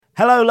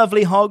Hello,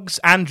 lovely hogs.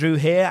 Andrew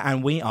here,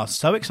 and we are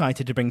so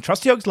excited to bring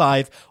Trusty Hogs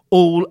live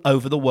all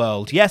over the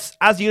world. Yes,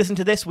 as you listen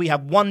to this, we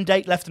have one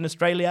date left in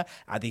Australia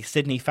at the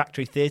Sydney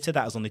Factory Theatre.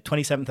 That is on the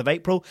 27th of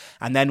April.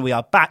 And then we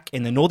are back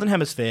in the Northern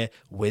Hemisphere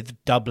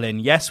with Dublin.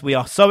 Yes, we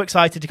are so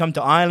excited to come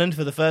to Ireland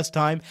for the first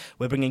time.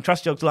 We're bringing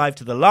Trusty Hogs live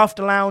to the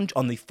Laughter Lounge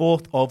on the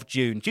 4th of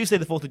June. Tuesday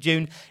the 4th of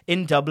June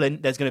in Dublin.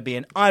 There's going to be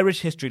an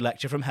Irish history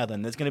lecture from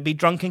Helen. There's going to be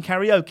drunken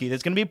karaoke.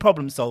 There's going to be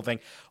problem solving.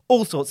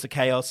 All sorts of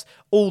chaos.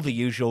 All the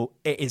usual.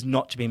 It is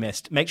not to be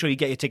missed. Make sure you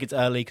get your tickets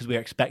early because we are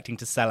expecting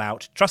to sell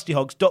out.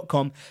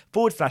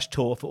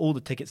 trustyhogs.com/tour for all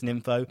the tickets and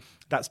info.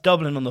 That's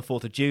Dublin on the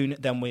 4th of June.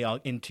 Then we are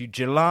into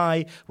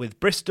July with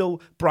Bristol,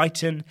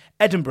 Brighton,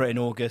 Edinburgh in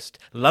August,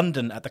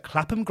 London at the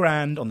Clapham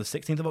Grand on the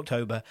 16th of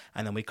October,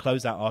 and then we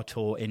close out our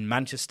tour in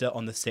Manchester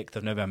on the 6th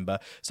of November.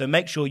 So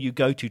make sure you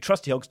go to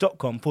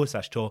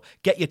trustyhogs.com/tour.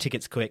 Get your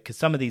tickets quick because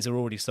some of these are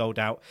already sold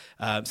out.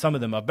 Some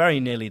of them are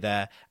very nearly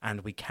there, and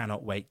we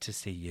cannot wait to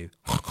see you.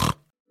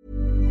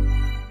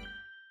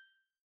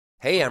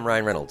 Hey, I'm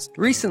Ryan Reynolds.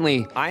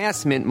 Recently, I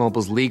asked Mint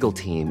Mobile's legal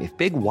team if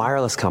big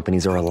wireless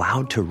companies are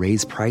allowed to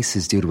raise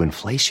prices due to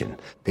inflation.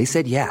 They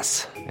said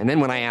yes. And then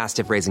when I asked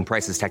if raising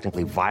prices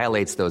technically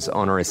violates those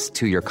onerous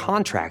two-year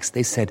contracts,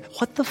 they said,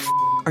 "What the f***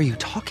 are you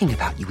talking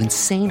about, you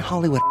insane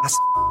Hollywood ass?"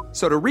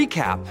 So to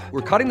recap,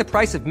 we're cutting the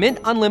price of Mint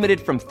Unlimited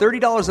from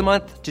 $30 a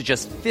month to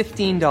just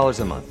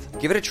 $15 a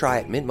month. Give it a try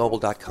at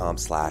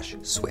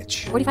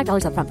mintmobile.com/switch.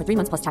 $45 up front for 3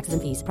 months plus taxes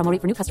and fees. Promo rate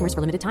for new customers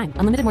for limited time.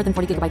 Unlimited more than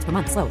 40 gigabytes per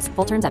month. Slows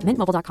full terms at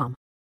mintmobile.com.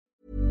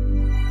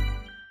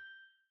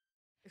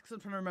 I'm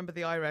trying to remember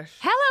the Irish.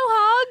 Hello,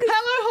 Hogs.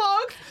 Hello,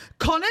 Hogs.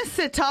 Connor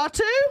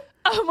Sitatu.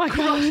 Oh my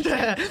god,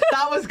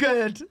 that was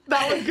good.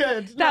 That was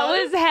good. That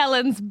was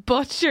Helen's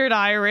butchered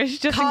Irish.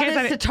 Just in case.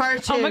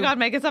 Sitatu. Oh my god,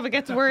 make it stop. It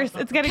gets worse.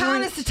 It's getting Connor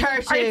worse.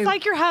 Sitatu. It's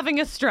like you're having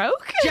a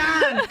stroke.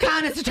 Jan,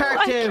 Connor Sitatu.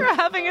 Like you're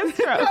having a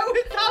stroke. No,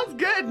 it sounds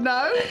good.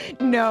 No.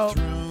 No.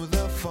 Through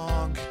the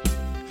fog,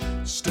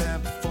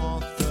 step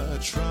forth the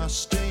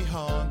trusty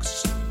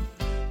hogs.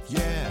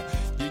 Yeah,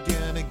 you're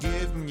gonna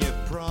give them your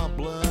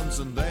problems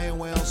and they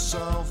will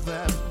solve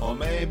them, or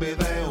maybe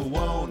they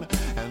won't,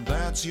 and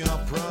that's your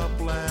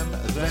problem.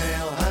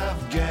 They'll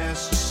have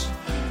guests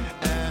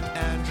and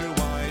Andrew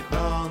White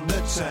on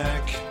the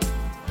tech.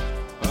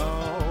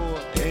 Oh,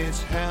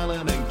 it's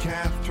Helen and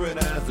Catherine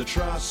as the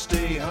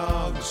trusty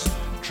hogs.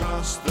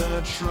 Trust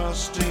the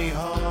trusty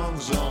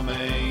hogs, or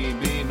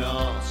maybe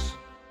not.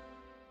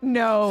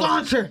 No.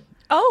 Launcher.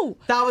 Oh,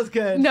 that was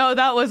good. No,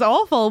 that was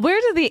awful.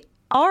 Where did the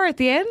R at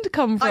the end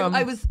come from?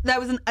 There was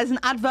an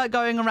advert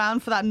going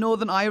around for that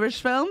Northern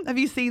Irish film. Have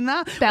you seen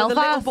that? Belfast. Where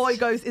the little boy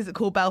goes, is it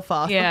called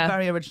Belfast? Yeah. A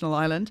very original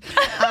island.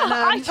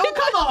 And, oh,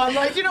 come on,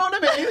 like, you know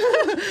what I mean?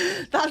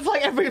 That's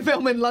like every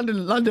film in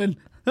London.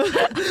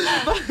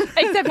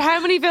 Except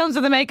how many films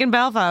are they making in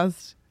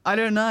Belfast? I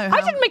don't know.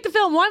 I didn't make the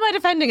film. Why am I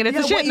defending it? It's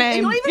a shit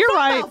name. You're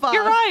right. Belfast.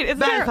 You're right. It's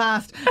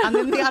Belfast. And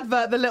then the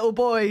advert, the little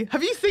boy.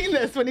 Have you seen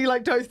this when he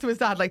like goes to his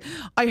dad? Like,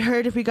 I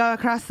heard if we go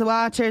across the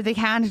water, they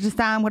can't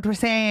understand what we're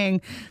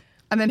saying.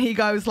 And then he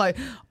goes like,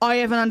 I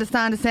haven't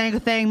understand a single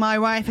thing my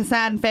wife has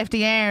said in 50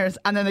 years.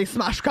 And then they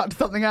smash cut to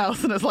something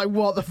else. And it's like,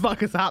 what the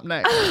fuck is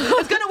happening?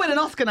 It's going to win an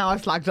Oscar now,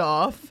 I've flagged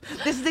off.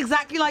 This is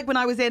exactly like when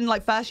I was in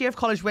like first year of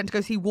college, went to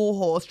go see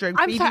Warhorse during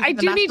I'm sorry, I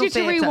do need you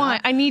to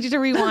rewind. I need you to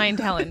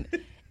rewind, Helen.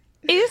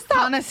 Is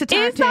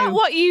that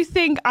what you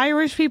think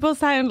Irish people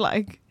sound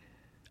like?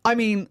 I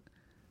mean,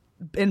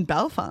 in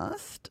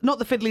Belfast, not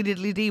the fiddly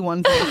diddly dee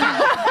ones.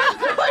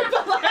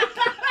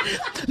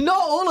 Not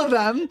all of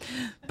them,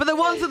 but the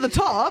ones at the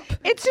top.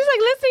 It's just like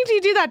listening to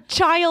you do that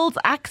child's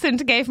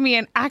accent gave me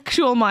an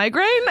actual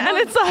migraine, and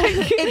it's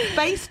like it's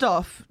based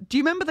off. Do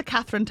you remember the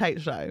Catherine Tate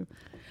show?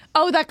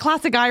 Oh, that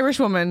classic Irish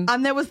woman.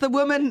 And there was the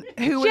woman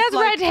who has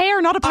like, red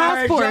hair, not a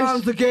passport.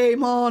 How's the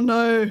game on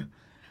now?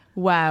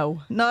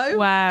 Wow. No?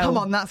 Wow. Come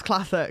on, that's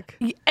classic.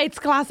 It's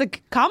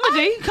classic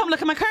comedy. Come look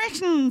at my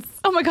curtains.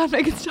 Oh my god,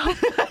 make it stop.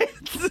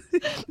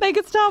 Make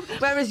it stop.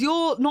 Whereas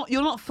you're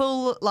not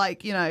full,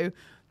 like, you know,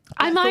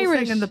 I'm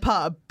Irish in the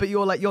pub, but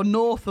you're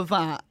north of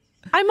that.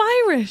 I'm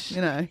Irish.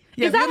 You know.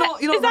 Yeah, is that,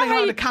 you're not running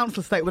around a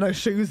council estate with no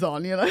shoes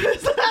on, you know.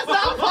 That's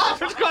not a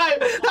Partridge quote.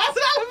 That's not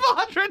a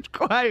Partridge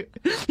quote.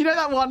 You know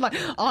that one, like,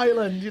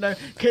 Ireland, you know,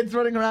 kids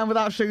running around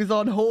without shoes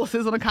on,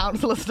 horses on a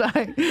council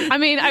estate. I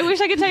mean, I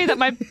wish I could tell you that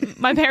my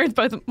parents,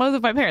 both of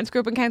my parents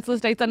grew up in council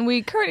estates, and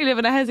we currently live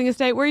in a housing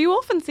estate where you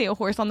often see a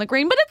horse on the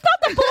green, but it's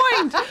not the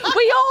point.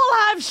 We all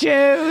have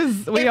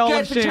shoes. We all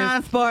have shoes.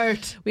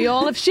 Transport. We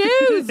all have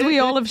shoes. We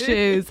all have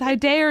shoes. How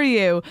dare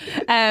you?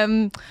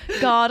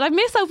 God, I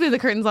miss opening the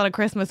curtains on a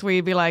Christmas where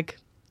you'd be like,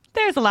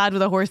 there's a lad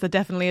with a horse that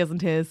definitely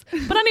isn't his.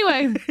 But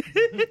anyway.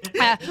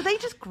 Do they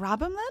just grab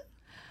him then?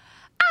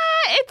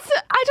 I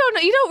don't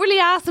know. You don't really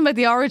ask them about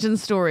the origin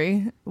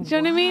story. Do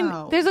you know what I mean?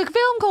 There's a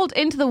film called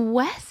Into the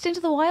West, Into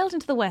the Wild,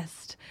 Into the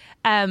West.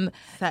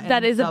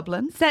 Set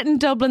in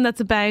Dublin. That's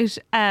about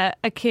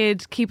a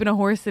kid keeping a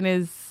horse in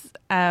his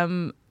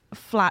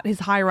flat, his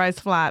high-rise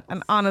flat.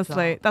 And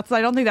honestly,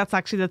 I don't think that's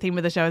actually the theme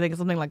of the show. I think it's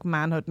something like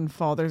Manhood and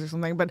Fathers or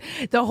something. But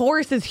the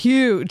horse is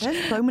huge.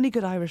 There's so many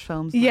good Irish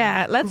films. Now.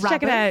 Yeah, let's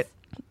check it out.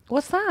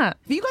 What's that?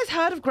 Have you guys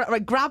heard of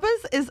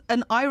Grabbers? Is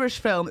an Irish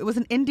film. It was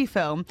an indie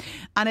film,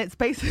 and it's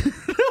basically.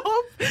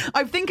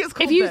 I think it's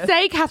called. If you this.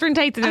 say Catherine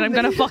Tate's in it, I'm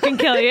going to fucking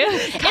kill you.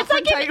 It's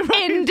like Tate, an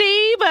right?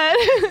 indie,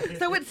 but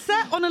So it's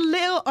set on a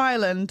little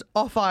island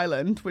off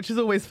island, which is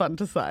always fun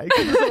to say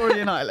because it's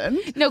already an island.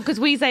 no, because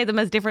we say them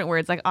as different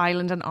words, like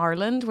Ireland and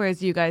Ireland,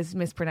 whereas you guys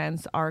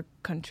mispronounce our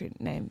country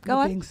name. Go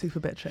You're on. being super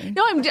bitchy.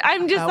 No, I'm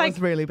just That like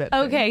was really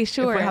bitchy. Okay,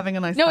 sure. If we're having a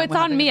nice no, time, it's we're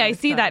on having me. a I nice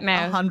see time. that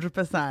now.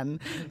 100%.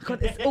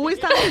 God, it's always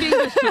down to the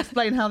English to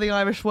explain how the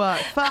Irish work.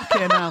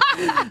 Fucking hell.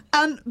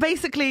 And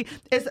basically,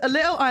 it's a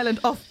little island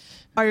off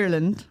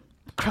Ireland.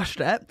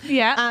 Crushed it.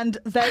 Yeah. And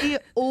they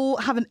all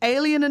have an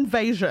alien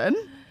invasion.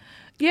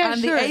 Yeah,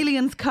 and sure. the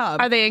aliens come.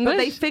 Are they English?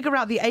 But they figure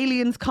out the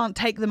aliens can't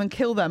take them and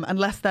kill them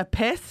unless they're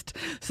pissed.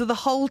 So the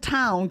whole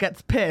town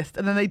gets pissed,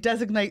 and then they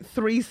designate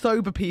 3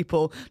 sober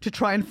people to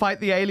try and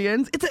fight the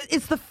aliens.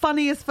 It's the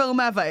funniest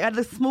film ever. It had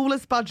the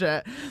smallest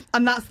budget,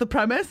 and that's the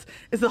premise: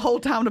 is the whole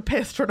town are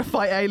pissed trying to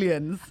fight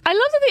aliens. I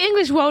love that the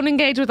English won't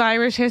engage with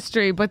Irish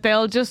history, but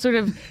they'll just sort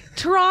of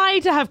try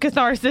to have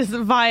catharsis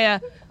via,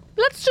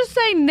 let's just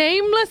say,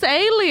 nameless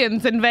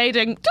aliens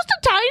invading just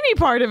a tiny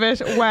part of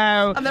it.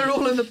 Wow. And they're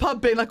all in the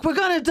pub being like, "We're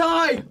gonna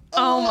die."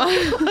 Oh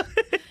my.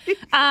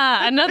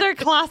 Another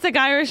classic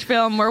Irish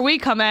film where we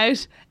come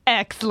out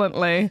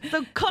excellently.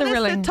 So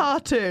Conas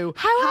Tatu.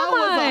 How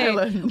was am I?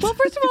 Ireland? Well,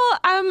 first of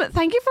all,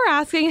 thank you for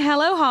asking.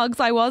 Hello, Hogs.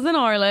 I was in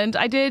Ireland.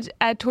 I did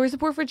tour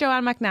support for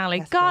Joanne McNally.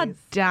 Yes, God please.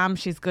 damn,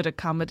 she's good at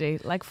comedy.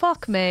 Like,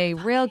 fuck me.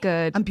 Real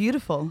good. And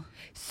beautiful.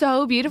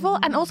 So beautiful.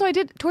 And also I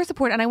did tour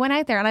support and I went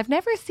out there and I've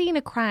never seen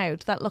a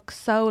crowd that looks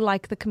so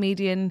like the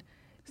comedian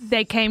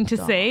they came to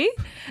see.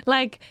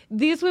 Like,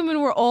 these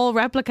women were all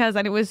replicas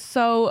and it was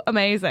so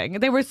amazing.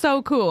 They were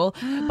so cool.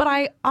 But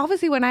I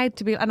obviously went out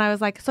to be, and I was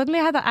like, suddenly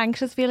I had that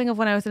anxious feeling of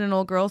when I was in an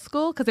all girls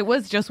school because it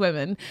was just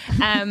women.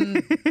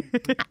 And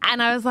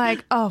I was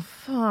like, oh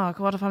fuck,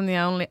 what if I'm the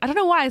only, I don't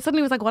know why. I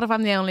suddenly was like, what if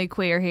I'm the only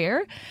queer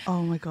here?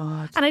 Oh my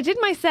God. And I did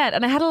my set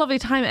and I had a lovely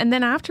time. And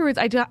then afterwards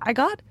I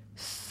got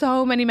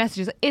so many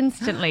messages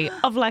instantly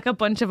of like a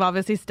bunch of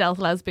obviously stealth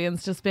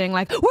lesbians just being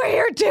like, we're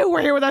here too,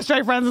 we're here with our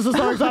straight friends, this is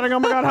so exciting, oh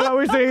my God, hello,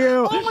 we see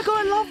you. Oh my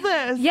God, I love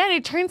this. Yeah, and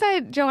it turns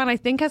out Joanne, I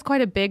think, has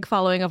quite a big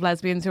following of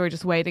lesbians who are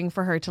just waiting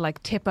for her to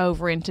like tip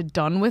over into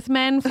done with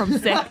men from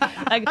sick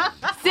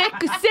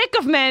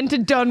of men to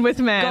done with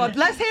men. God,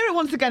 let's hear it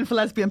once again for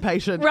lesbian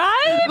patients.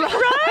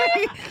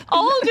 Right?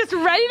 All just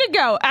ready to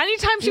go.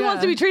 Anytime she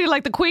wants to be treated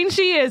like the queen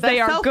she is, they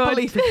Their are good.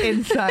 self-belief is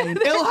insane.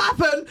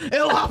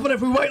 It'll happen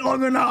if we wait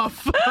long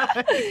enough.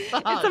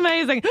 It's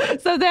amazing.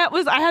 So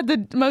I had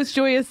the most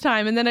joyous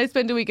time, and then I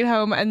spent a week at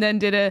home and then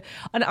did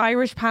an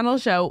Irish panel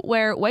show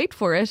where, wait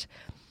for it,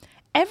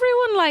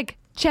 everyone like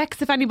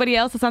checks if anybody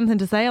else has something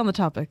to say on the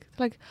topic.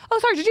 Like, oh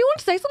sorry, did you want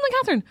to say something,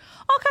 Catherine?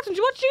 Oh Catherine,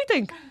 what did you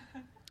think?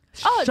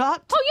 Oh,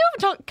 Shut. Oh, you haven't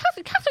talked.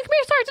 Catherine, come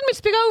here. Sorry, I didn't mean to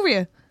speak over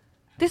you.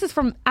 This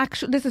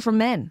is from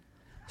men.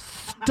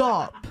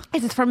 Stop.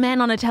 This is for men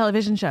on a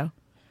television show.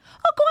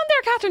 Oh, go on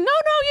there, Catherine. No,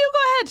 you go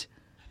ahead.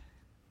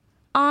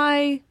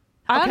 I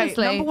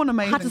honestly number one,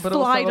 amazing, had to but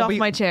slide also I'll off be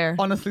my chair.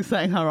 honestly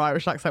saying her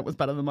Irish accent was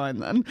better than mine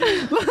then. Like,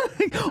 oh,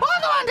 go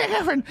on there,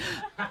 Catherine.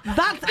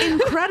 That's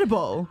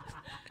incredible.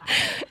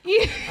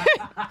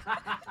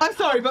 I'm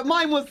sorry, but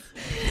mine was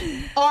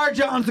our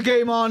John's a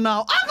game on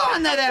now. I'm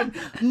going there then.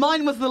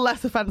 Mine was the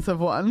less offensive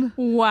one.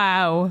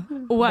 Wow.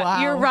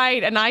 Wow. You're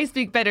right, and I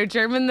speak better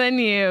German than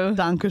you.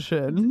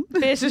 Dankeschön.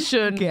 Bitte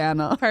schön.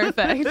 Gerne.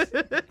 Perfect.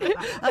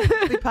 That's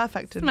really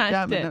perfect in Smashed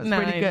German. it. That's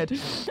Nice. really good.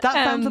 That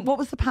sounds. What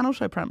was the panel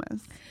show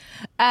premise?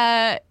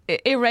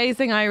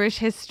 Erasing Irish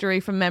history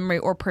from memory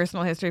or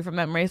personal history from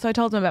memory. So I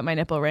told them about my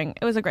nipple ring.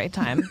 It was a great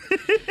time.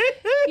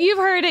 You've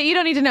heard it. You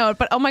don't need to know it.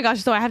 But oh my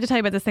gosh. So I have to tell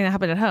you about this thing that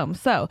happened at home.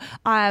 So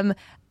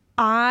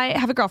I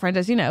have a girlfriend,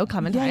 as you know,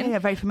 Clementine. Yeah,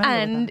 very familiar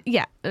with And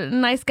yeah, a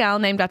nice gal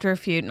named after a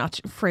fruit.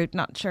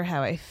 Not sure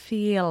how I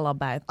feel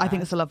about that. I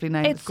think it's a lovely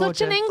name. It's such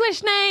an gorgeous.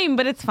 English name,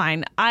 but it's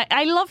fine.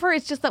 I love her.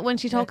 It's just that when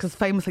she talks, Because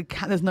famously,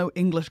 there's no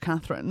English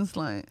Catherines.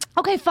 Like,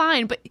 okay,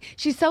 fine, but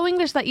she's so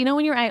English that, you know,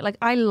 when you're out, like,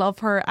 I love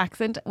her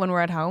accent when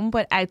we're at home,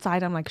 but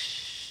outside I'm like,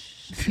 shh.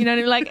 You know what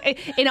I mean?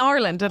 Like, in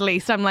Ireland, at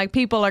least, I'm like,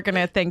 people are going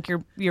to think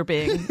you're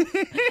being...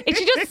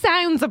 She just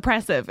sounds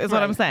oppressive, is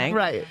what I'm saying.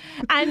 Right.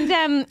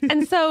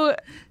 And so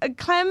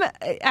Clem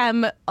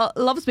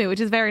loves me, which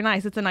is very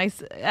nice. It's a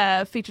nice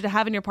feature to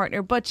have in your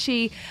partner. But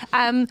she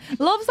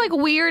loves, like,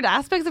 weird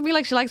aspects of me.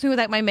 Like, she likes me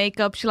without my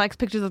makeup. She likes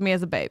pictures of me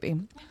as a baby.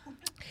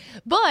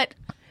 But...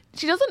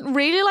 she doesn't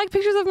really like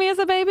pictures of me as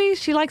a baby.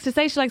 She likes to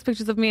say she likes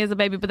pictures of me as a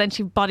baby, but then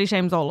she body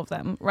shames all of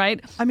them, right?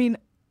 I mean,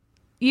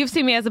 You've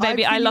seen me as a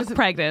baby. I've I seen you look as a-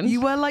 pregnant. You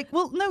were like,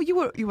 well, no, you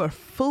were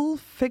full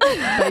figured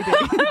baby.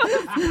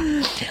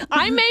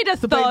 I made a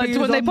The baby thud was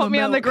when they on put the me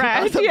on the milk.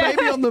 ground. That's a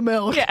baby on the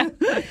milk. Yeah.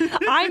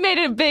 I made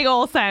a big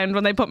old sound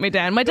when they put me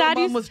down. My Your dad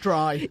mum used was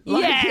dry.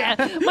 Yeah.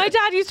 My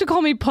dad used to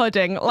call me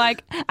pudding.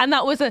 Like, and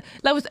that was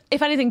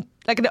if anything,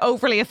 like an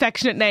overly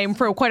affectionate name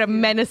for quite a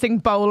menacing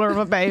bowler of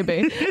a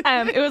baby.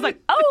 It was like,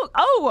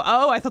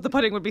 oh, I thought the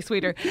pudding would be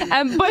sweeter.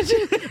 But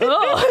set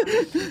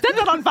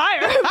that on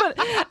fire. But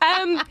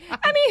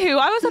anywho,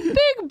 I was a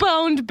big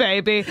boned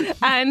baby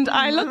and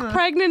I look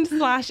pregnant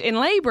 / in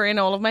labour in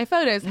all of my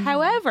photos.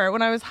 However,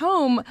 when I was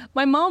home,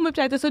 my mom whipped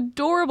out this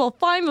adorable,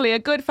 finally a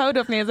good photo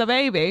of me as a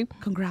baby.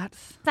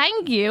 Congrats.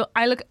 Thank you.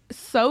 I look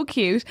so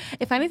cute.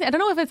 If anything, I don't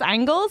know if it's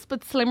angles,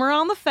 but slimmer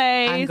on the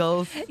face.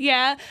 Angles.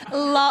 Yeah.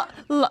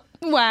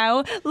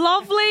 Wow.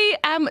 Lovely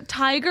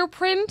tiger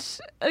print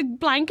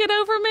blanket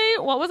over me.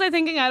 What was I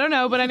thinking? I don't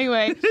know. But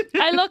anyway,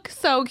 I look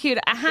so cute.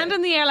 A hand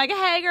in the air like,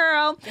 hey,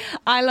 girl.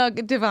 I look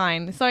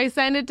divine. So I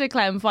send it to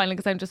Clem finally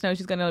because I just know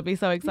she's going to be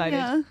so excited.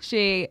 Yeah.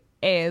 She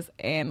is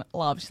in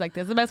love. She's like,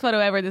 this is the best photo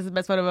ever. This is the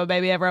best photo of a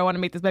baby ever. I want to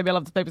meet this baby. I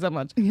love this baby so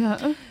much.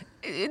 Yeah.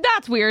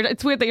 That's weird.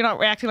 It's weird that you're not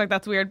reacting like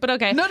that's weird, but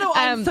okay. No,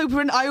 I'm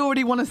super. I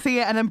already want to see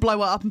it and then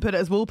blow it up and put it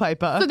as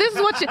wallpaper. So this is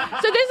what. So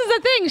this is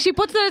the thing. She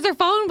puts it as her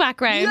phone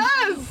background.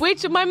 Yes!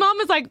 Which my mom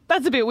is like,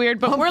 that's a bit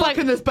weird, but I'm we're like,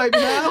 fucking this baby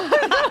now.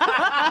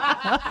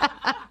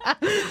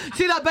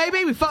 See that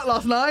baby? We fucked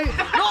last night.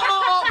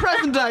 Not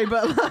present day,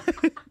 but like.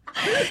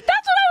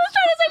 that's what I was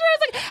trying to say to her. I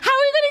was like, how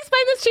are you going to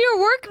explain this to your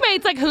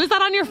workmates? Like, who's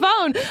that on your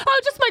phone?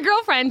 Oh, just my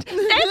girlfriend. It's a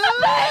baby.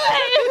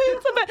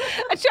 It's a baby.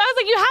 I was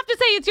like, you have to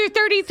say it's your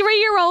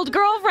 33-year-old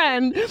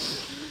girlfriend.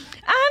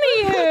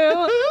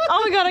 Anywho,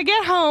 oh my God, I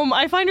get home.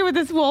 I find her with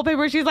this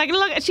wallpaper. She's like,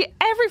 look,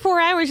 every 4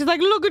 hours, she's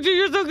like, look at you,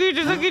 you're so cute,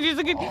 you're so cute, you're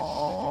so cute.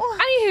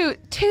 Anywho,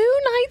 2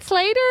 nights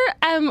later,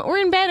 we're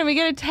in bed and we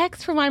get a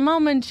text from my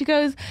mum and she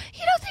goes, you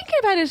know, thinking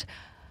about it,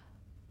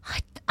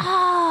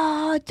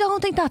 I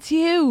don't think that's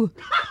you.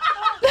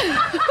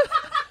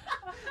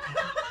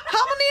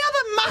 How many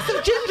other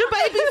massive ginger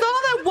babies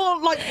are there?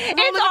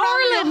 It's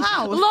Ireland.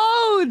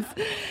 Loads.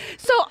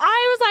 So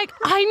I was like,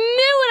 I knew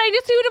it. I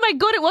just knew it in my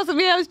gut. It wasn't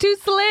me. I was too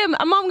slim.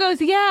 And Mom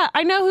goes, yeah,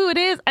 I know who it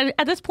is. And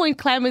at this point,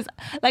 Clem is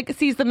like,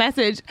 sees the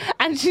message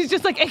and she's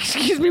just like,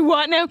 excuse me,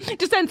 what now?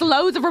 Just sends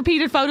loads of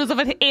repeated photos of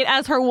it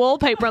as her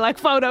wallpaper, like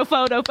photo.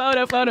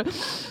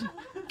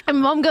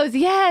 And Mom goes,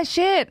 yeah,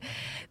 shit.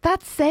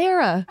 That's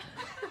Sarah.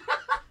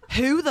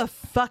 Who the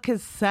fuck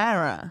is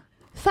Sarah?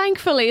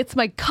 Thankfully, it's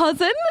my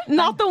cousin,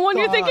 not the one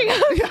you're thinking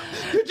of.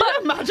 Could you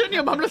imagine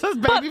your mum just has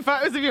baby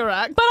photos of your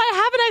ex? But I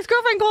have an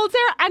ex-girlfriend called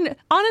Sarah. And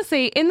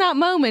honestly, in that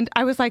moment,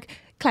 I was like,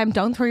 Clem,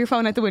 don't throw your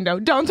phone out the window.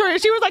 Don't throw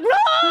it. She was like,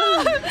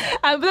 no!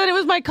 But then it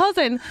was my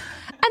cousin. And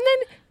then,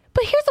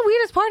 but here's the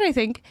weirdest part, I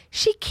think.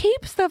 She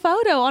keeps the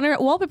photo on her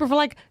wallpaper for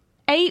like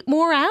 8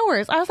 more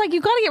hours. I was like, you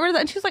got to get rid of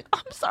that. And she's like,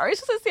 I'm sorry. She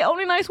says it's the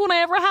only nice one I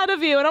ever had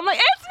of you. And I'm like,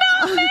 it's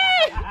not me!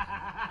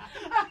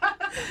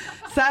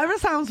 Sarah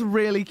sounds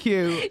really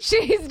cute.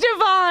 She's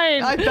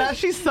divine. I bet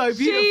she's so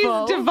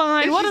beautiful. She's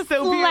divine. Is What she a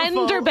still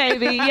slender beautiful?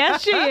 baby.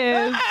 Yes, she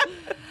is.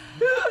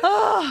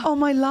 Oh,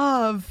 my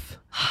love.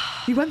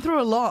 You went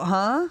through a lot,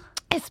 huh?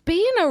 It's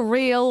been a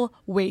real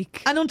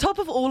week. And on top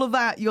of all of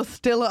that, you're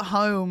still at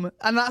home,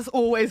 and that's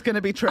always going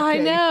to be tricky. I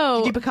know.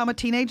 Did you become a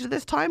teenager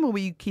this time, or were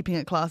you keeping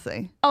it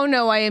classy? Oh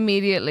no, I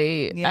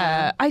immediately.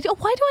 Yeah. Why do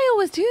I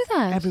always do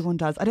that? Everyone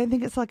does. I don't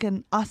think it's like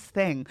an us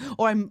thing.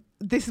 Or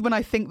this is when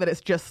I think that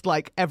it's just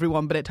like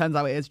everyone, but it turns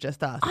out it is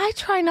just us. I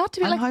try not to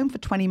be I'm like. home for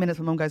 20 minutes.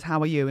 My mum goes, "How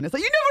are you?" And it's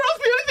like, "You never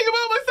asked me anything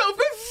about myself.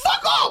 Go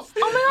fuck off!" Oh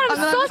my God, And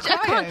then I'm such a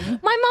crying.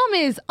 cunt. My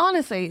mum is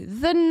honestly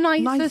the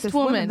nicest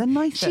woman. The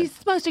nicest. She's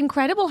the most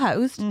incredible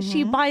host.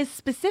 She buys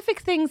specific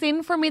things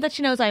in for me that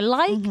she knows I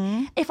like.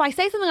 If I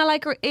say something I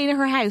like her in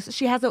her house,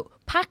 she has it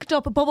packed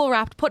up, bubble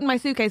wrapped, put in my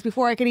suitcase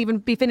before I can even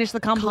be finished the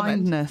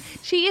compliment. Kindness.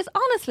 She is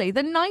honestly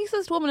the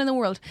nicest woman in the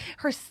world.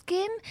 Her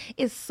skin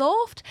is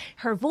soft.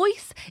 Her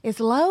voice is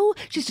low.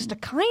 She's just a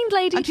kind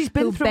lady. And she's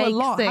been who through a bakes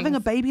lot. things. Having a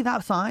baby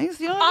that size,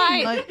 you know what I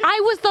mean? I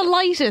was the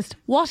lightest.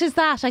 What is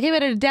that? I came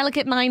out at a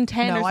delicate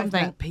 9-10 no, or I've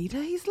something. met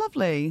Peter. He's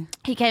lovely.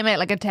 He came out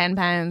like a 10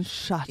 pounds.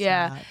 Shut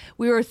Yeah. up.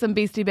 We were some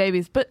beastie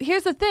babies. But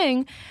here's the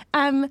thing.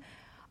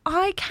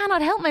 I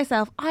cannot help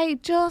myself. I'm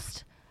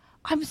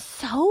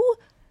so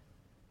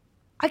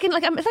it's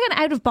like an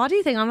out of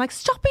body thing. I'm like,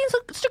 stop being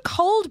such a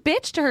cold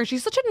bitch to her.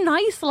 She's such a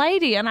nice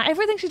lady. And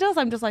everything she does,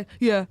 I'm just like,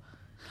 yeah.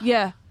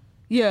 And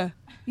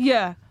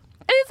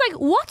it's like,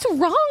 what's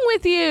wrong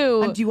with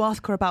you? And do you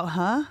ask her about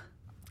her?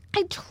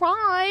 I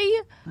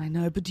try. I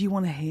know, but do you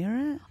want to hear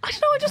it? I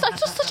don't know. I'm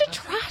just such a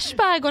trash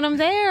bag when I'm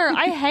there.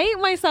 I hate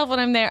myself when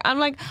I'm there. I'm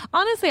like,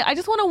 honestly, I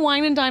just want to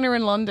wine and dine her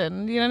in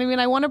London. You know what I mean?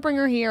 I want to bring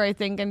her here, I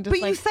think. And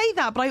just But you say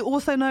that, but I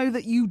also know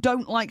that you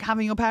don't like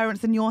having your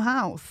parents in your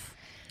house.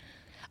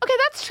 Okay,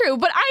 that's true,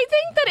 but I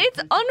think that it's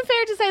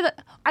unfair to say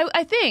that.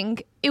 I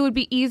think it would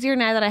be easier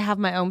now that I have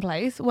my own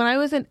place. When I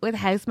was with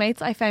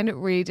housemates, I found it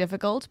really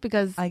difficult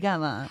because I get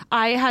that.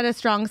 I had a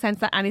strong sense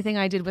that anything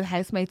I did with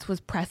housemates was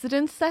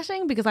precedent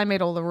setting because I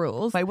made all the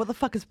rules. Wait, what the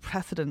fuck is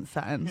precedent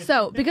setting?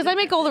 So, because I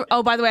make all the...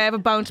 Oh, by the way, I have a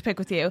bone to pick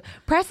with you.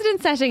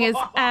 Precedent setting is...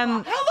 How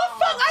the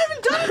fuck? I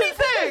haven't done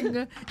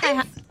anything.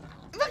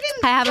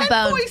 I have a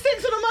bone.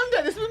 10:46 on a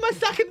Monday. This was my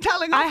second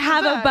telling. I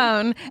have a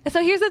bone.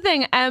 So here's the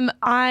thing.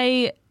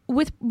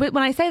 When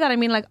I say that, I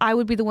mean, like, I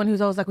would be the one who's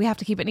always like, we have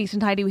to keep it neat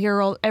and tidy.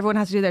 Everyone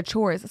has to do their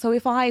chores. So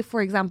if I,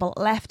 for example,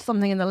 left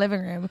something in the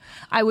living room,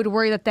 I would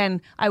worry that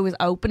then I was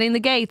opening the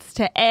gates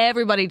to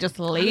everybody just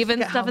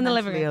leaving stuff in the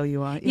living room.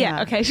 You are.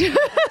 Yeah, okay.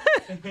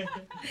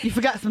 You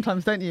forget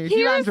sometimes, don't you? Do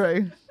you,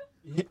 Andrew?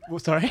 Well,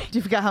 sorry. Do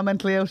you forget how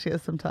mentally ill she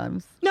is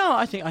sometimes? No,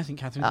 I think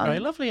Catherine's very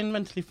lovely and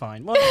mentally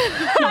fine. Well,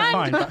 not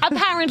fine. But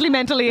Apparently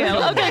mentally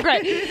ill. Okay,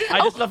 great. I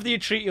just love that you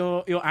treat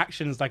your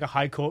actions like a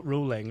high court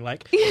ruling.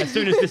 Like, as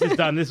soon as this is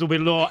done, this will be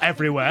law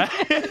everywhere.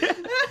 That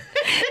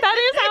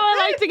is how I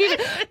like to keep it.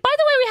 By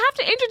the way, we have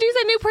to introduce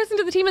a new person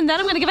to the team, and then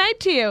I'm going to give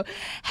out to you.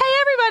 Hey,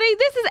 everybody,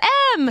 this is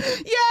Em.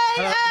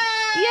 Yay, Em!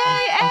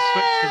 Yay, Em! I'll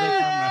switch to the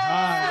camera.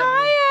 Hi.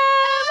 Hi, Em.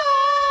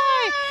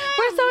 Hi.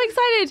 We're so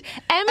excited.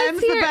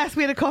 Em's here. the best.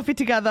 We had a coffee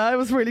together. It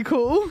was really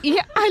cool.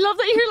 Yeah, I love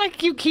that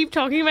you keep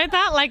talking about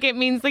that like it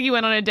means like you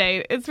went on a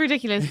date. It's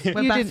ridiculous.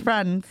 We're best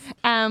friends.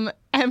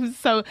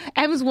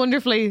 Em's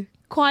wonderfully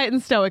quiet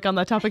and stoic on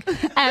that topic.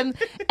 Em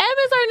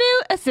is our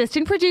new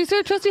assistant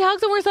producer, Trusty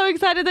Hogs, and we're so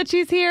excited that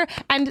she's here.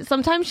 And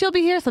sometimes she'll be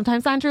here,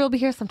 sometimes Andrew will be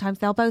here, sometimes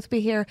they'll both be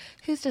here.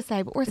 Who's to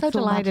say? But we're so It's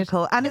all delighted.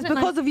 magical. And it's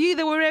because of you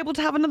that we were able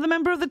to have another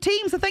member of the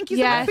team. So thank you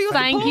so much for your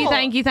support.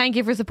 Thank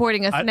you for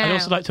supporting us. I'd now.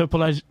 also like to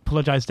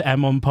apologise to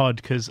Em on pod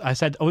because I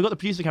said, we got the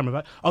producer camera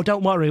back. Oh,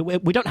 don't worry,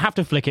 we don't have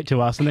to flick it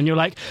to us. And then you're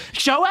like,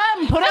 show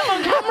Em, put Em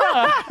on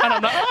camera. And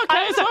I'm like,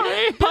 okay,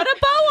 sorry. Put a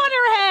bow on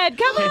her head.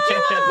 Come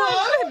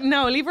on.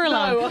 No, leave her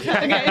alone. No,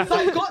 okay. So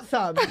I've got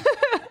some.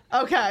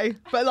 Okay,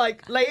 but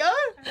like later?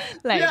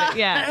 Yeah.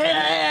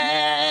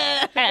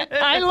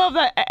 I love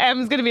that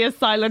Em's going to be a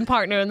silent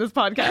partner in this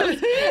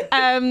podcast.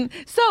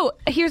 So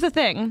here's the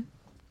thing.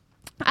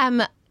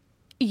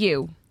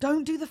 You.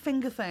 Don't do the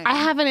finger thing. I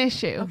have an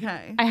issue.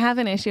 Okay. I have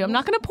an issue. I'm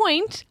not going to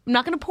point.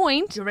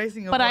 You're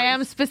raising your but voice. I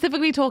am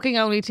specifically talking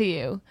only to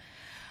you.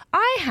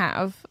 I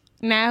have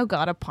now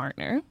got a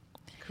partner.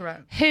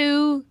 Correct.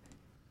 Who,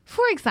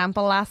 for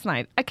example, last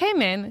night, I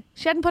came in,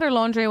 she hadn't put her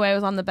laundry away, I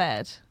was on the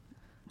bed.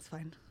 It's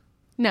fine.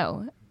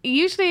 No.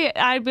 Usually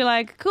I'd be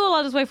like, cool,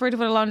 I'll just wait for her to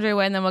put her laundry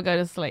away and then we'll go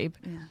to sleep.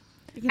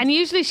 Yeah. And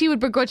usually she would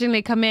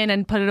begrudgingly come in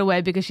and put it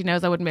away because she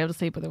knows I wouldn't be able to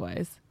sleep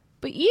otherwise.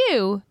 But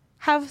you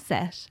have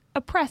set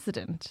a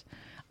precedent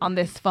on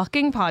this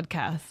fucking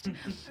podcast,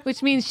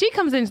 which means she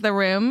comes into the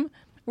room,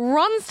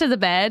 runs to the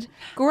bed,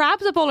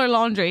 grabs up all her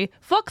laundry,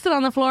 fucks it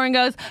on the floor and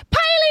goes, Piley!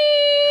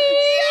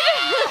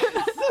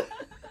 Yes!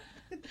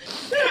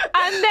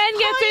 And then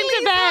gets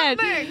into bed.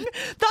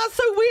 That's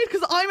so weird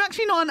because I'm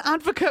actually not an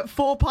advocate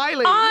for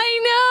Piley.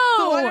 I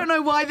know. So I don't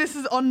know why this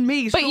is on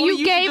me. But Surely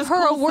you gave should just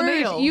her a call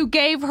word. Sunil. You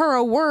gave her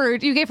a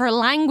word. You gave her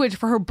language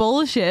for her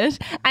bullshit.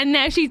 And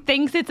now she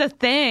thinks it's a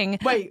thing.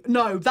 Wait,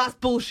 no, that's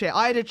bullshit.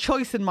 I had a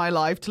choice in my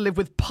life to live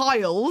with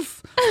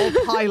Piles or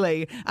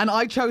Piley, and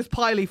I chose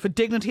Piley for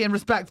dignity and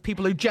respect for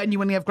people who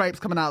genuinely have grapes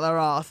coming out their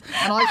arse.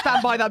 And I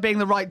stand by that being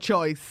the right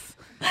choice.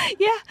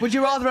 Yeah. Would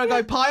you rather I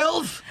go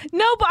Piles?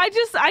 No, but I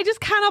just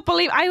cannot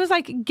believe. I was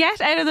like,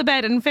 get out of the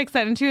bed and fix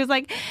it. And she was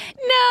like,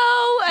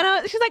 no.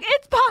 And she's like,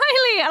 it's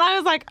Piley. And I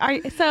was like,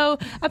 so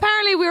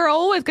apparently we were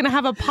always going to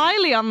have a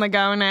Piley on the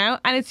go now.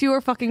 And it's your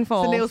fucking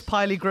fault. So Neil's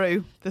Piley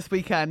grew this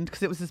weekend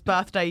because it was his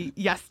birthday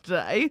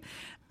yesterday.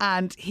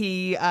 And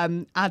he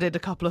added a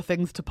couple of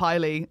things to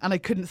Piley, and I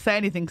couldn't say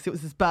anything because it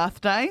was his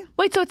birthday.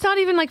 Wait, so it's not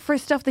even like for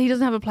stuff that he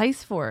doesn't have a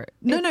place for?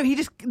 No, he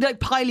just,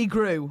 like, Piley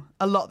grew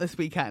a lot this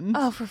weekend.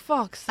 Oh, for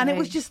fuck's sake. And it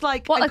was just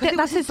like, Well, because it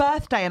was his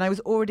birthday, and I was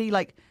already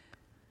like...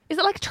 Is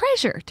it like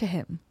treasure to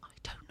him? I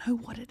don't know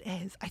what it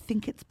is. I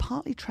think it's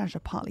partly treasure,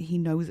 partly he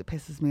knows it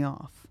pisses me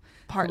off.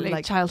 Partly So,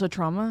 like, childhood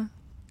trauma?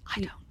 I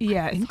don't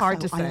Yeah, I it's think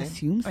hard so. to say. I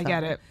assume so. I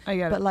get it.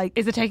 But like,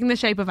 is it taking the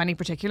shape of any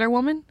particular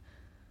woman?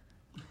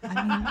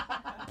 I mean,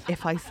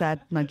 if I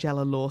said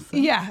Nigella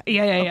Lawson. Yeah.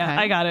 Okay.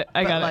 I got it.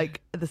 But like,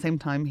 at the same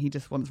time, he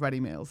just wants ready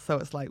meals. So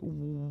it's like,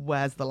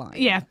 where's the line?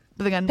 Yeah.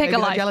 But again, Pick a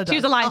maybe life. Nigella does.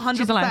 Choose a life. 100%.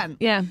 Choose a life.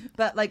 Yeah.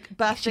 But like,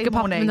 birthday She could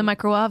pop them morning, in the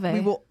microwave.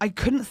 I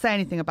couldn't say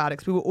anything about it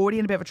because we were already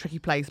in a bit of a tricky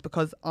place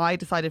because I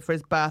decided for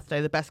his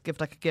birthday, the best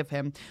gift I could give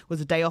him was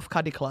a day off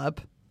Cuddy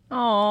Club.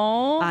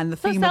 Oh. And the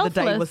theme of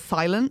the day was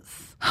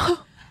silence.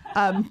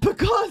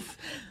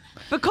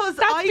 Because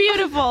that's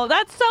beautiful.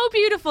 That's so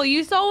beautiful.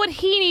 You saw what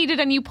he needed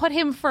and you put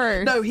him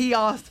first. No, he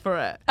asked for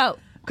it. Oh.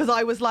 Because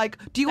I was like,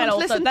 do you want to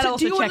listen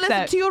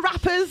to your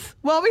rappers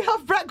while we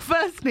have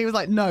breakfast? And he was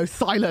like, no,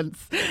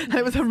 silence. And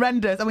it was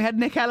horrendous. And we had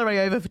Nick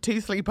Ellery over for 2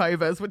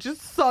 sleepovers, which is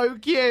so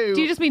cute.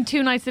 Do you just mean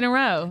 2 nights in a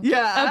row?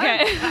 Yeah.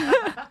 Okay.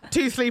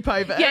 2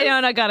 sleepovers. Yeah,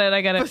 no, I got it.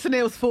 For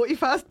Sunil's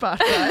 41st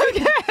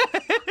birthday.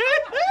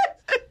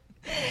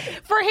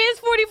 For his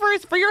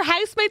 41st, for your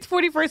housemate's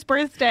 41st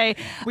birthday,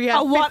 We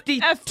had a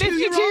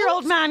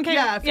 52-year-old man came.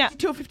 Yeah,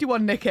 52 or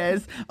 51 Nick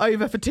is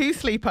over for 2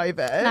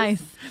 sleepovers.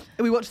 Nice.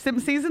 We watched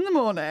Simpsons in the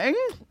morning.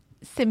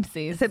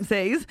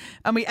 Simpsies.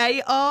 And we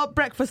ate our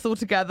breakfast all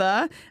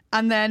together,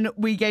 and then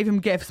we gave him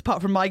gifts,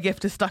 apart from my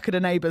gift is stuck at a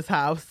neighbour's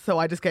house, so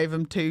I just gave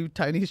him 2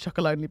 Tony's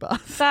Chocolonely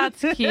bars.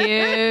 That's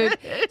cute.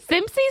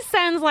 Simpsies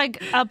sounds like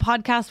a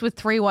podcast with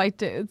 3 white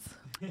dudes,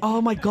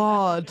 Oh my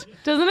God.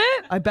 doesn't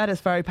it? I bet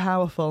it's very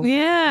powerful.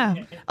 Yeah.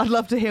 I'd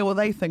love to hear what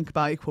they think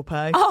about equal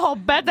pay. Oh,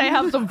 bet they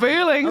have some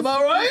feelings. Am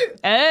I right?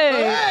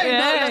 Hey,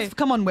 No, hey.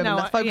 come on, women. No,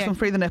 let's focus yeah. on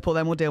Free the Nipple,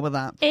 then we'll deal with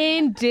that.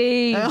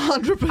 Indeed.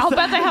 100%. I'll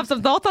bet they have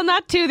some thoughts on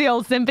that too, the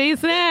old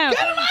simpies now. Get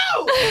him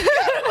out!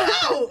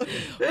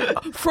 Get him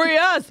out! Free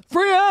us!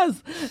 Free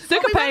us! Sick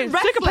of we paying,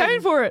 went sick of wrestling.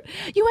 paying for it.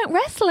 You went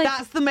wrestling?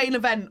 That's the main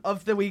event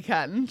of the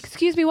weekend.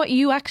 Excuse me, what,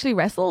 you actually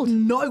wrestled?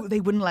 No, they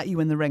wouldn't let you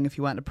in the ring if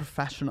you weren't a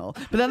professional.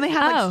 But then they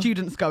had Oh. like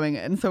students going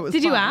in, so it was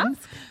Did you fun.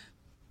 ask?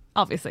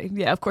 Obviously.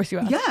 Yeah, of course you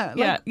asked. Yeah,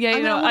 yeah, like, yeah. You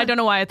and know, I'm I like, don't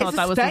know why I thought it's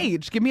that a was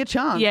stage. Give me a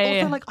chance. Yeah, also,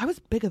 yeah. like I was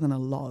bigger than a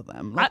lot of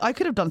them. Like, I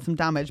could have done some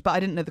damage, but I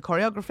didn't know the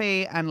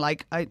choreography, and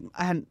like I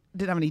didn't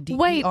have any DP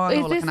Wait, on is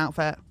or like this- an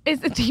outfit. Is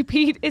the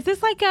DP? Is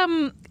this like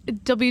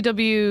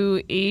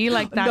WWE,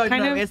 like that no,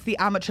 kind no, of? it's the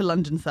amateur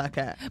London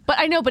circuit. But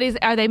I know, but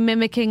are they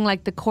mimicking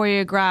like the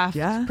choreographed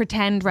Yeah.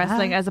 pretend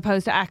wrestling Yeah. as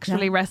opposed to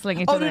actually Yeah.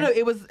 wrestling each Oh other? no,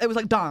 it was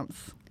like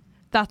dance.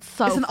 That's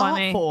so It's an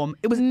funny. art form.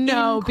 It was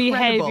no,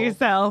 behave incredible.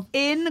 yourself.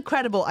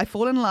 Incredible. I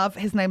fall in love.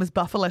 His name is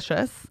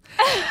Buffalicious.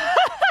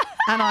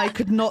 And I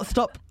could not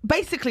stop.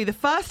 Basically, the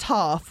first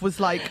half was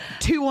like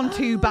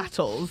 2-on-2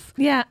 battles.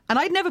 Yeah. And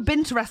I'd never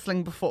been to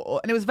wrestling before.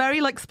 And it was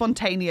very like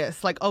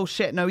spontaneous. Like, oh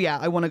shit, no, yeah,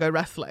 I want to go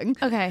wrestling.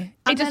 Okay.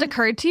 And It just then-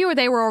 occurred to you, or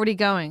they were already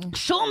going?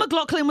 Sean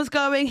McLaughlin was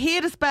going. He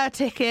had a spare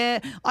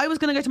ticket. I was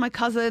going to go to my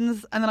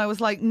cousin's. And then I was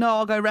like, no,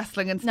 I'll go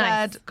wrestling instead.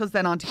 Nice. Because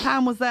then Auntie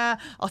Pam was there.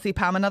 I'll see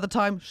Pam another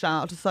time.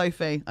 Shout out to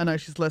Sophie. I know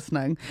she's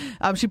listening.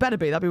 She better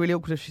be. That'd be really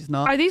awkward if she's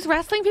not. Are these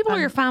wrestling people or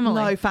your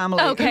family? No,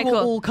 family. Okay, Who are cool.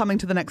 all coming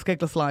to the next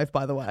Gigless Live,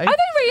 by the way. Are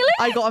they really?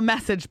 I got a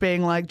message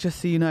being like,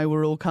 just so you know,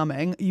 we're all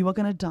coming. You are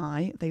going to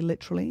die. They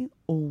literally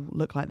all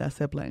look like their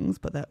siblings,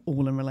 but they're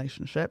all in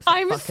relationships.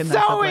 I'm Fucking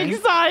their so siblings.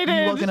 excited.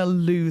 You are going to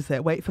lose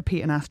it. Wait for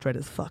Pete and Astrid.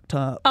 It's fucked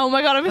up. Oh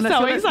my god, I'm And that's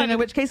so the next thing, excited. in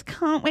which case,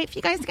 can't wait for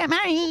you guys to get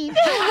married.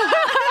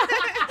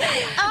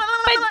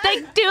 But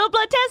they do a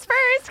blood test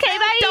first, okay,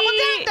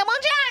 bye. Double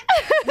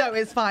check. No,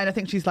 it's fine. I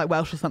think she's like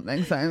Welsh or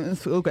something, so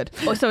it's all good.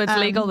 Oh, so it's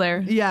legal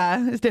there.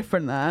 Yeah, it's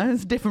different there.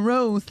 It's different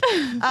rules.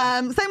 Same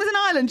as in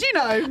Ireland, you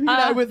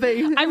know, with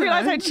the. I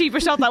realised how cheap a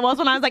shot that was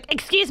when I was like,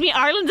 excuse me,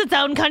 Ireland's its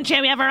own country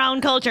and we have our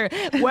own culture.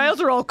 Wales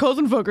are all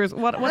cousin fuckers.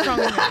 What's wrong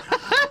with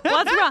you?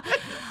 What's wrong?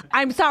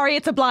 I'm sorry,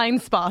 it's a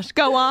blind spot.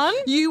 Go on.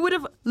 You would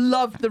have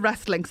loved the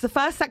wrestling. 'Cause the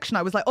first section,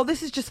 I was like, oh,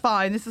 this is just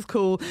fine. This is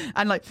cool.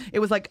 And like, it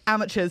was like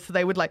amateurs. So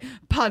they would like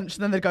punch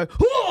and then they'd go,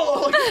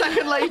 whoa, like a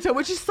second later,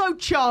 which is so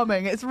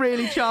charming. It's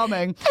really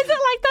charming. Is it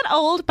like that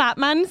old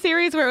Batman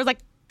series where it was like,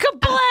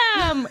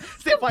 kablam!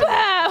 Sit by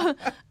Kablam!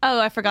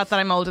 Oh, I forgot that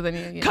I'm older than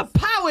you. Yes.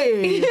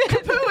 Kapowie!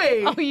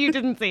 Kapooey! Oh, you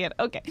didn't see it.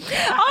 Okay.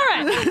 All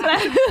right.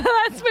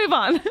 Let's move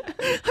on.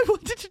 I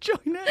wanted to join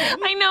in.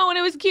 I know, and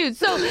it was cute.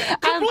 So,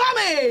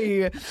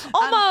 Kablammy! almost.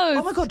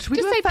 Oh my God, should we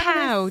just do a say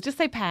feminist- pow. Just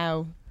say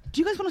pow.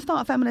 Do you guys want to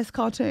start a feminist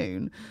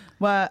cartoon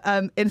where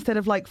instead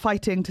of like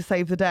fighting to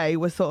save the day,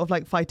 we're sort of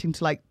like fighting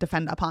to like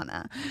defend our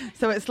partner?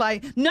 So it's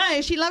like, no,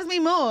 she loves me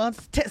more.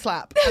 It's tit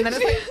slap. And then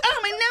it's like, oh,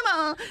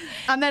 my nipple.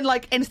 And then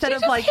like instead She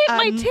of just like hit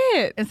my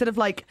tit. instead of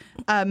like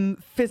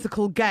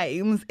physical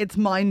games, it's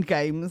mind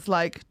games.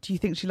 Like, do you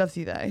think she loves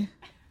you though?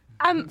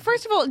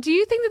 First of all, do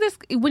you think that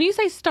this, when you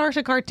say start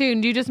a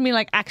cartoon, do you just mean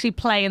like actually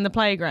play in the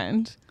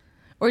playground?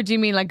 Or do you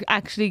mean like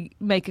actually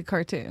make a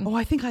cartoon? Oh,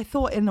 I think I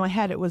thought in my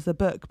head it was a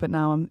book, but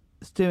now I'm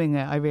doing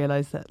it. I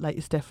realise that like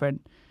it's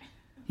different.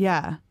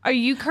 Yeah. Are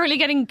you currently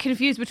getting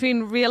confused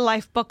between real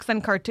life books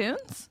and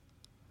cartoons?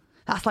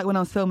 That's like when I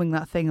was filming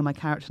that thing and my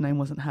character name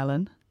wasn't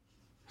Helen.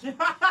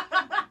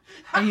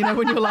 And you know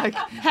when you're like,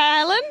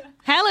 Helen.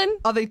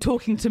 are they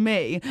talking to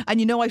me? And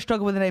you know I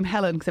struggle with the name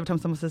Helen because every time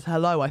someone says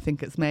hello, I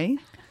think it's me.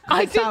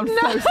 I It sounds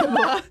didn't know. so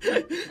similar.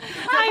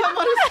 I'm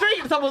on the street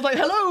and someone's like,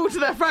 hello to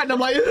their friend. I'm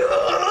like,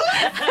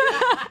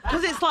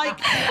 because it's like,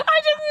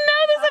 I didn't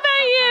know this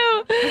about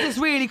you. 'cause it's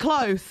really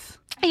close.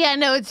 Yeah,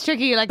 no, it's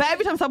tricky. Like But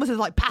every time someone says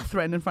like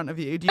Catherine in front of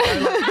you, do you go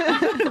like,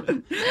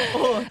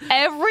 or,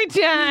 every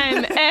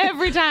time.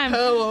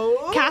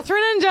 hello?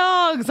 Catherine and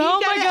dogs. Oh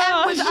You my get it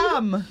gosh.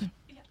 with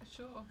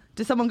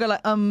Does someone go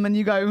like and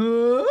you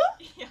go,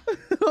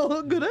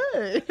 oh, good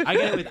day. I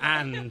get it with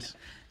and.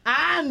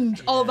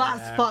 And oh,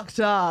 that's fucked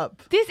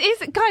up. This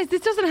is, guys,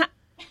 this doesn't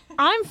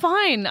I'm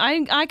fine.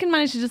 I can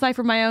manage to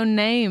decipher my own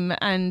name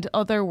and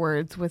other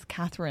words with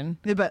Catherine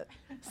Yeah, but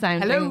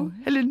sounding. hello,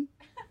 Helen.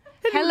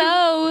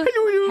 Hello.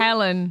 Hello.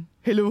 Helen.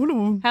 Hello,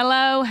 hello,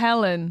 Hello,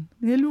 Helen.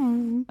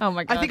 hello. Oh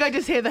my God. I think I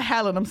just hear the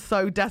Helen. I'm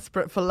so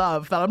desperate for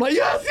love that I'm like,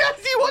 yes,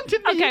 you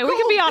wanted me. Okay, you we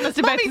can be called. honest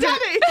about Mummy, this.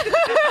 Daddy.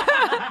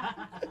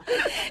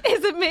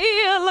 Is it me?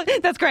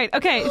 Look, that's great.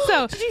 Okay,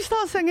 so Did you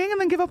start singing and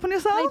then give up on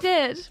yourself? I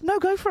did. No,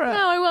 go for it.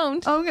 No, I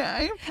won't.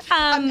 Okay.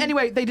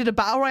 Anyway, they did a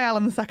battle royale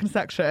in the second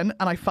section,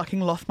 and I fucking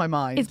lost my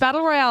mind. Is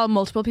Battle Royale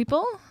multiple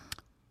people?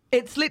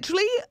 It's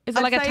literally... Is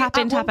it like a I'd say tap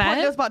in, at one tap point out?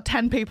 There was about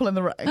 10 people in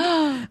the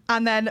ring.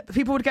 And then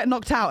people would get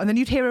knocked out, and then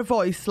you'd hear a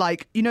voice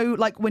like, you know,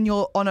 like when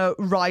you're on a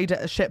ride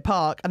at a ship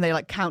park and they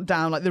like count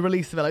down like the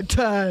release of it, like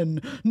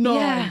 10, 9.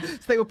 Yeah. So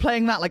they were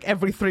playing that like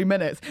every 3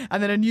 minutes.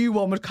 And then a new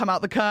one would come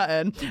out the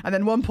curtain. And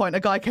then one point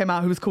a guy came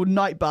out who was called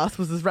Night Bus,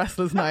 was his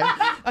wrestler's name.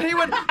 And he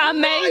went,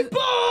 Amazing. Night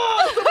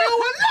Bus! And we all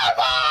went, Night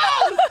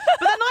Bus!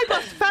 But then Night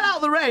Bus fell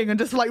out the ring and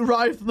just like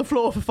writhed on the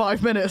floor for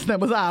 5 minutes and then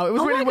was out. It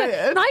was really my God.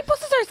 weird. Night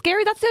buses are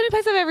scary. That's the only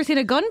place I've ever seen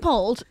a gun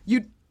pulled.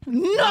 You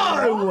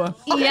no.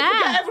 Okay, Yeah.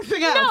 forget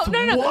everything else.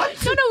 No.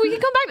 What? No, we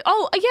can come back.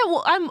 Oh, yeah.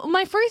 Well,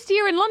 my first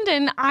year in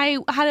London, I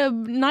had a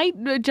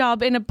night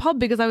job in a pub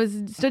because I was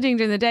studying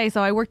during the day.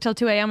 So I worked till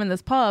 2 a.m. in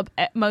this pub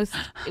at most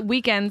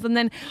weekends. And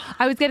then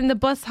I was getting the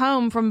bus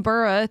home from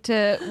Borough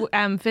to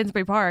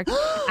Finsbury Park.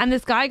 And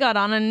this guy got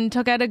on and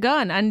took out a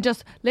gun and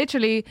just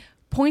literally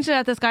pointed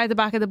at this guy at the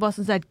back of the bus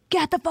and said,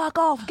 "Get the fuck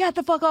off, get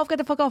the fuck off, get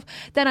the fuck off."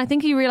 Then I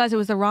think he realized it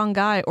was the wrong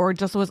guy or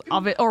just was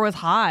of it or was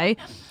high.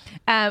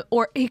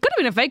 Or he could have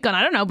been a fake gun,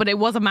 I don't know, but it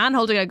was a man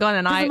holding a gun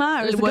and Doesn't I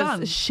matter, it's a was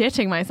gun.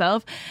 shitting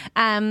myself.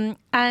 And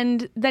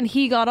then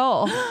he got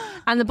off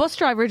and the bus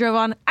driver drove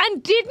on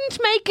and didn't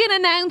make an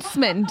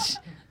announcement.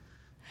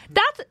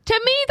 That's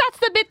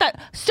the bit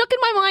that stuck in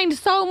my mind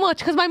so much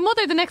because my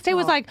mother the next day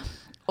was like,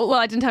 well,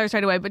 I didn't tell her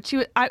straight away, but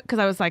because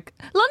I was like,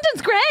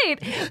 London's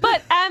great,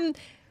 but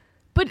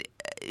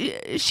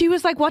she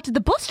was like, what did the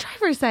bus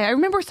driver say? I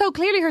remember so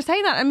clearly her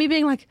saying that and me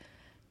being like,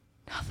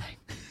 nothing.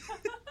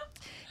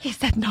 He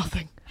said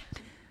nothing.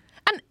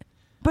 And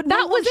But that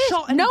no was one it.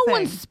 shot No one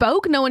anything.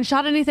 spoke. No one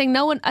shot anything.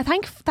 No one.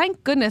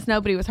 Thank goodness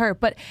nobody was hurt.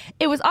 But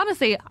it was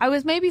honestly, I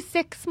was maybe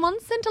 6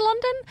 months into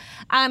London,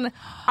 and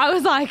I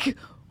was like,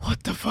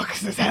 "What the fuck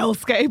is this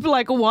hellscape?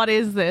 Like, what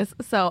is this?"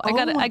 So I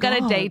got my a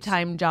God.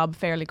 daytime job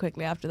fairly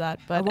quickly after that.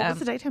 But What was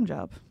the daytime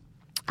job?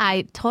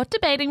 I taught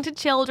debating to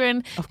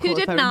children Of who course,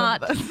 did I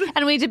not, remember this.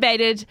 and we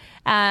debated.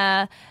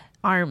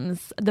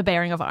 Arms, the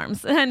bearing of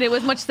arms, and it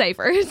was much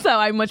safer, so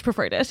I much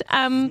preferred it. Stop.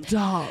 To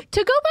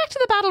go back to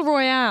the battle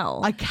royale,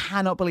 I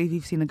cannot believe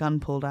you've seen a gun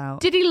pulled out.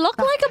 did he look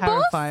That's like a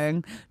boss?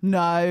 terrifying.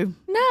 No.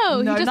 No,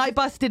 he No, just- Night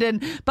Bus didn't.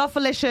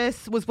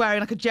 Buffalicious was wearing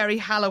like a Jerry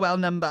Halliwell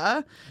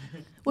number.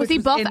 Was which he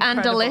buff and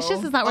incredible.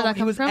 delicious? Is that where that he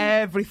comes was from?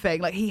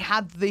 everything. Like he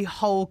had the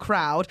whole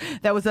crowd.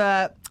 There was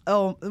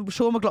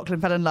Sean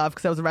McLaughlin fell in love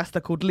because there was a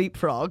wrestler called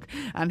Leapfrog,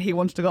 and he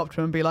wanted to go up to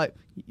him and be like,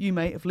 "You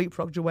mate have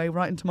leapfrogged your way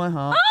right into my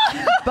heart."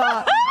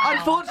 But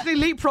unfortunately,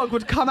 Leapfrog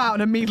would come out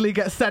and immediately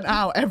get sent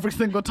out every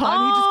single time.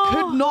 He just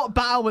could not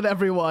battle with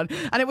everyone,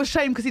 and it was a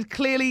shame because he'd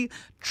clearly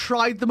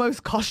tried the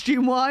most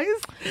costume wise.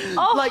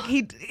 Like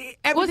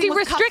everything Was he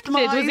restricted?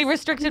 Was he customized.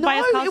 restricted No, by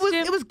his costume?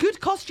 it was good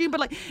costume, but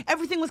like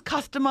everything was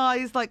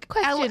customized. Like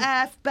Question.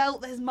 LF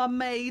belt that his mum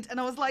made, and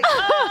I was like,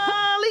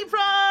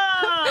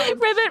 Leapfrog!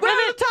 Ribbit, Where are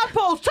ribbit. the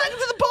tadpoles? Take them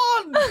to the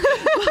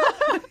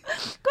pond!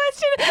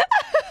 Question.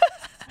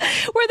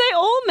 Were they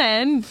all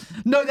men?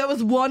 No, there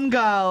was one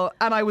girl,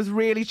 and I was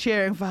really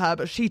cheering for her,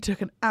 but she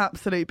took an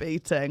absolute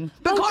beating.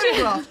 But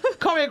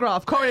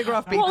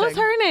choreographed beating. What was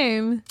her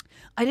name?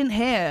 I didn't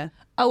hear.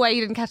 Oh wait,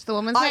 you didn't catch the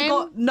woman's name?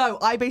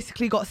 I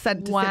basically got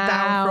sent to sit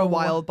down for a Wow.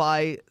 while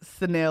by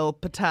Sunil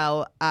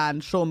Patel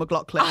and Sean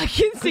McLaughlin. I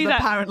can see 'cause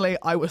that. Apparently,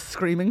 I was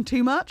screaming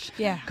too much.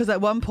 Yeah. Because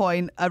at one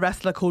point, a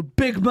wrestler called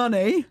Big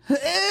Money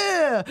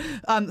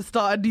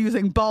started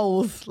using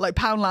bowls, like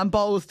Poundland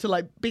bowls, to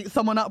like beat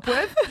someone up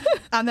with,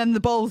 and then the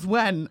bowls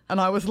went, and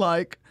I was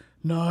like,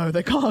 "No,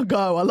 they can't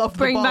go. I love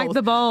Bring the bowls." back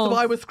the bowls. So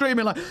I was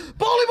screaming like, "Bolly,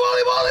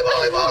 bolly, bolly,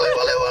 bolly, bolly,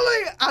 bolly,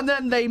 bolly," and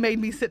then they made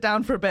me sit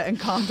down for a bit and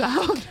calm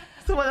down.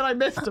 So then I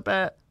missed a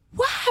bit.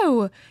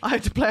 Wow, I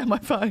had to play on my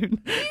phone.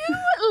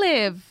 you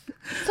live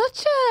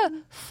such a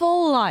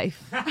full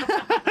life. You know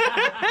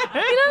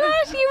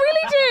that? You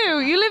really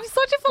do. You live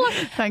such a full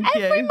life. Thank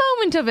Every you.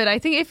 moment of it, I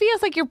think it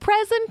feels like you're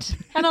present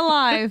and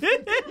alive.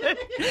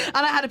 And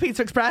I had a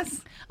Pizza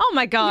Express. Oh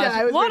my God.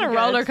 Yeah, it was what really a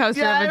roller good.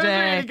 coaster Yeah, of it a was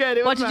day. really good.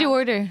 It What was did you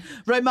order?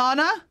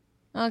 Romana,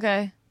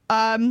 Okay.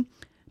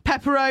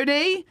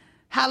 pepperoni,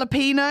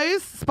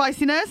 jalapenos,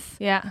 spiciness.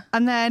 Yeah.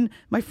 And then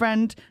my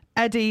friend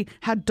Eddie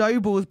had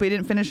dough balls, but he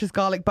didn't finish his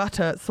garlic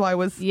butter, so I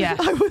was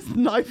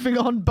knifing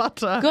on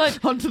butter Good.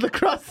 onto the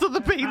crust of the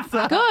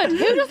pizza. Good.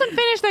 Who doesn't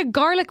finish their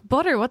garlic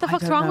butter? What the I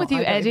fuck's don't wrong know. with you,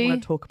 I don't even Eddie?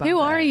 wanna talk about Who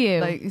it. are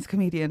you? Like, he's a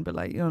comedian, but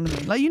like, you know what I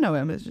mean? Like, you know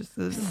him. It's just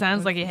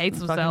Sounds like he hates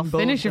fucking himself.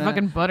 Finish your bullshit.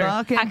 fucking butter.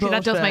 Fucking Actually,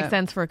 that does make bullshit.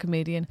 sense for a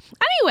comedian.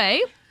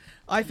 Anyway,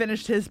 I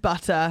finished his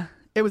butter.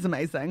 It was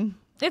amazing.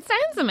 it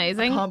sounds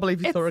amazing. I can't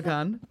believe you It's- saw a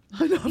gun.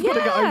 I know, I've got to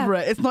get Yeah. over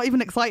it. It's not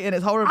even exciting.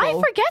 It's horrible. I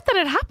forget that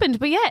it happened,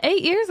 but yeah,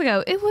 8 years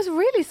ago, it was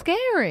really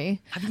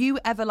scary. Have you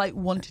ever like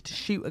wanted to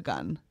shoot a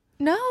gun?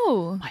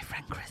 No. My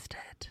friend Chris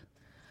did.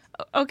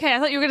 Okay, I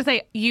thought you were going to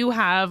say you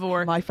have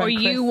or My friend you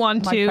Chris-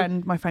 want my to.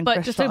 friend but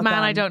Chris just shot a man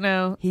gun. I don't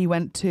know. He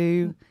went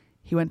to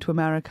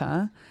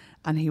America,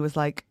 and he was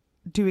like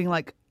doing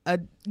like a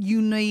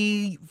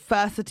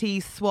university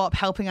swap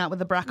helping out with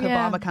the Barack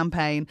Obama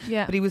campaign.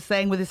 Yeah. But he was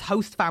saying with his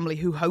host family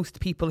who host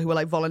people who are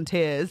like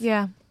volunteers.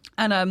 Yeah.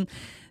 And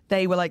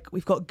they were like,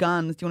 we've got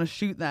guns. Do you want to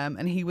shoot them?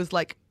 And he was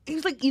like,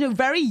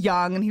 very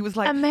young. And he was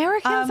like,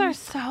 Americans are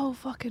so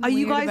fucking are weird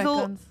you guys about all,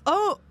 guns.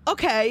 oh,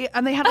 okay.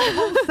 And they had a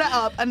whole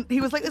setup. And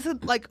he was like, this is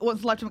like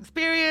once a lifetime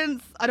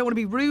experience. I don't want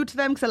to be rude to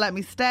them because they let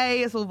me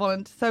stay. It's all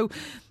volunteer. So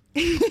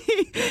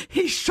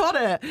he shot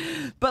it,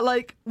 but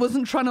like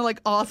wasn't trying to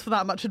like ask for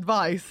that much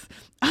advice,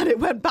 and it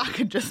went back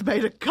and just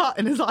made a cut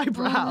in his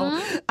eyebrow,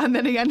 and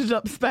then he ended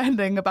up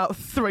spending about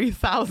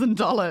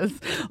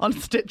 $3,000 on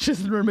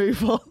stitches and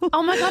removal.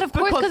 Oh my God, of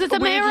course, because it's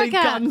weirdly, America.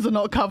 guns are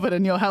not covered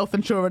in your health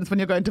insurance when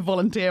you're going to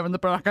volunteer in the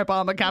Barack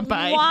Obama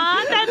campaign.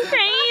 What? That's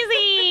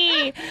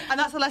crazy. And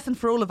that's a lesson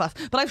for all of us.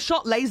 But I've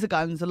shot laser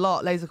guns a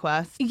lot, Laser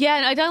Quest. Yeah,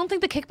 and I don't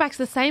think the kickback's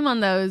the same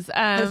on those.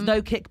 There's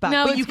no kickback.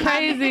 No, but it's you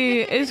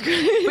crazy. It's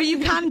crazy. But you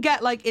can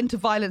get like into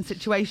violent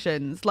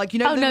situations, like the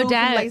no rules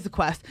doubt. of Laser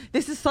Quest.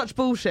 This is such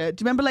bullshit.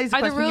 Do you remember Laser Are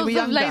Quest the when you rules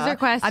were of younger? Laser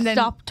Quest and then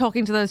stop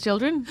talking to those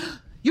children?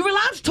 You're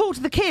allowed to talk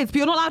to the kids, but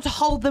you're not allowed to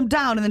hold them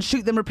down and then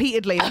shoot them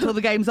repeatedly until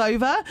the game's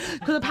over.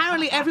 Because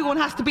apparently everyone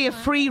has to be a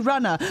free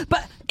runner.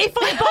 But if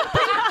I bump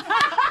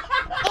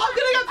I'm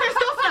gonna get pissed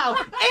off now.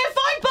 If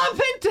I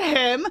bump into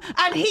him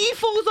and he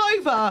falls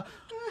over,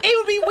 it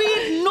would be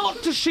weird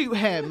not to shoot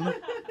him.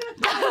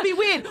 That would be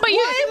weird. But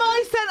why am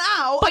I sent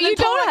out but and then you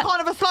told don't I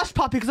can't have a slush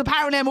puppy because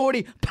apparently I'm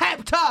already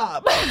pepped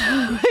up?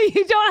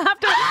 You don't have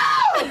to.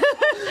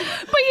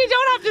 But you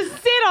don't have to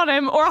sit on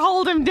him or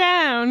hold him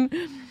down.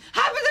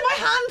 Happens if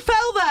my hand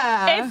fell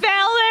there. It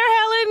fell there,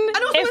 Helen.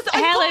 And also,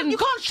 If you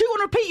can't shoot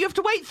on repeat. You have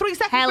to wait 3 seconds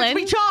for it to Helen,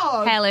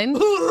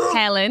 recharge.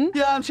 Helen,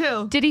 Yeah, I'm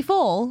chill. did he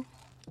fall?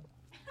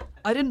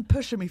 I didn't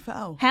push him, he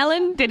fell.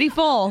 Helen, did he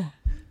fall?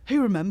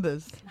 Who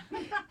remembers?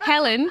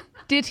 Helen,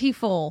 did he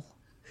fall?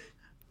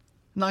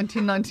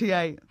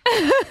 1998.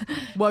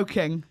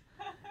 Woking.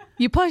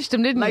 You pushed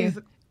him, didn't Laser.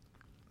 you?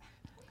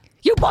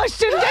 You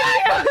pushed him,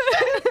 didn't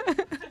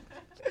you?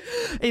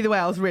 Either way,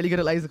 I was really good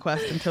at Laser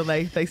Quest until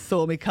they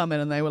saw me coming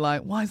and they were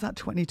like, why is that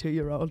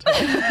 22-year-old?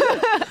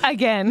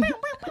 Again.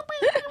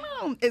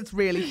 It's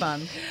really fun.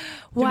 Do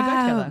you want to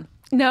go together?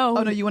 No.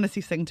 Oh, no, you want to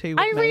see Sing 2 with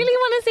I me? really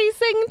want to see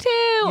Sing too.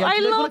 Yeah, do I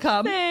you guys wanna love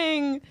come?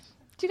 Sing.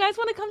 Do you guys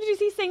want to come? Did you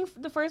see Sing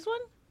the first one?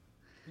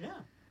 Yeah.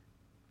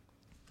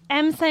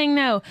 M saying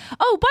no.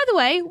 Oh, by the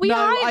way, we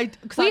hired.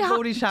 because I've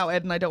already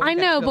shouted and I don't want I to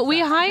get know, too but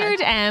we upset.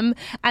 hired Okay. M,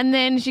 and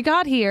then she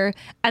got here,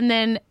 and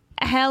then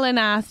Helen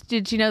asked,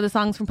 "Did she know the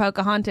songs from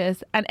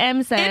Pocahontas?" And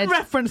M said, In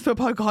reference to a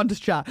Pocahontas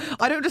chat,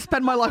 I don't just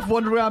spend my life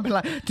wandering around being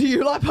like, do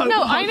you like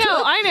Pocahontas?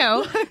 "No,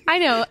 I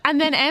know."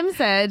 And then M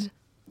said,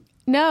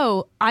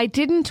 "No, I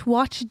didn't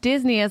watch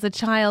Disney as a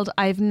child.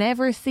 I've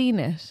never seen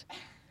it."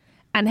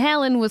 And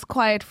Helen was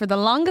quiet for the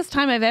longest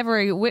time I've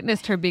ever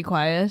witnessed her be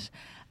quiet.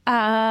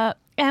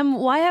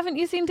 Why haven't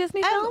you seen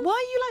Disney films? Why are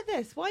you like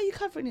this? Why are you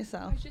covering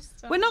yourself? Just,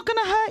 We're not going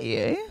to hurt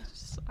you.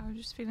 I was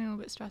just feeling a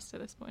little bit stressed at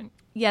this point.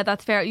 Yeah,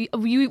 that's fair.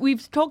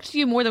 We've talked to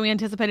you more than we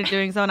anticipated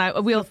doing, so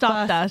now we'll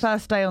stop that.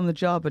 First day on the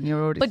job and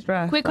you're already But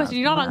stressed. quick question: That's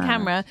you're not on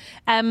mad.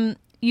 camera.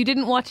 You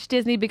didn't watch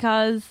Disney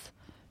because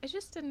It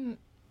just didn't.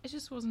 It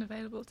just wasn't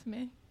available to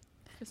me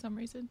for some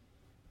reason.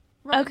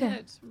 Okay.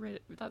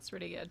 That's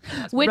really good.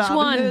 That's which Robin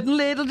one? Hood and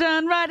Little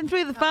John riding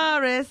through the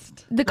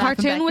forest. The Laughing back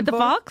cartoon with and the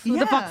forth. fox, with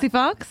the Yeah. foxy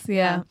fox.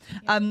 Yeah.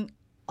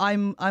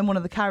 I'm one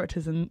of the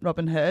characters in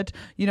Robin Hood.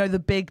 You know, the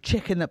big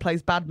chicken that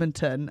plays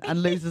badminton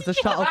and loses the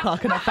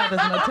shuttlecock and her feathers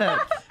and her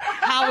tits.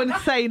 How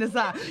insane is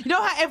that? You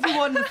know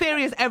how the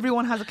theory is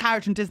everyone has a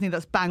character in Disney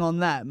that's bang on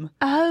them.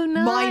 Oh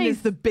no. Mine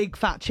is the big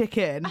fat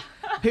chicken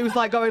who's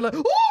like going like,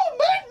 oh,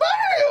 Big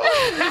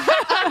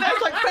Mario! And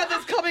there's like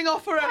feathers coming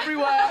off her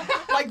everywhere.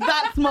 Like,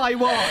 that's my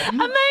one.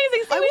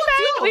 amazing. So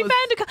what's we yours?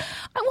 found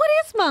what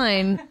is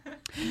mine?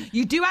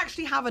 You do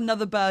actually have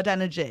another bird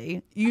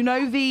energy. You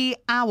know the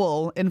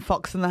owl in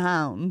Fox and the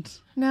Hound?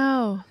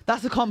 No.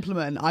 That's a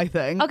compliment, I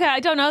think. Okay, I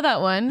don't know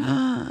that one.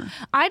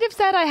 I'd have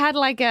said I had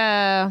like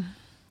a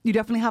You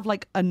definitely have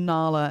like a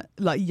Nala,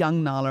 like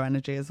young Nala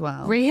energy as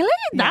well. really.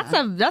 Yeah.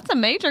 That's a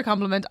major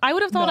compliment. I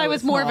would have thought No, I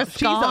was it's more not. of a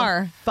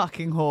Scar. She's a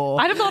fucking whore.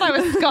 I'd have thought I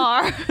was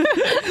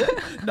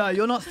Scar. No,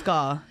 you're not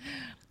Scar.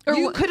 Or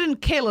You wh-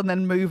 couldn't kill and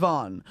then move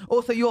on.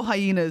 Also, your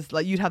hyenas,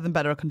 like, you'd have them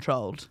better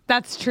controlled.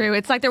 That's true.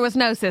 It's like there was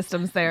no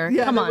systems there.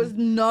 Come there on. was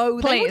no.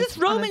 They were Please. just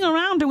roaming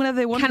around doing whatever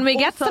they wanted. Can we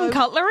get Also, some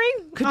cutlery?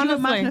 Could you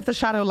imagine if the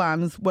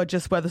Shadowlands were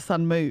just where the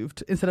sun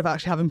moved instead of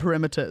actually having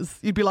perimeters?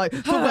 You'd be like,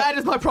 so where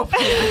does my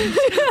property end?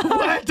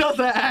 Where does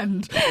it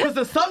end? Because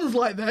the sun's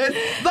like this.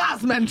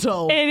 That's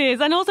mental. It is.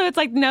 And also it's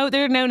like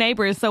there are no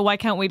neighbours, so why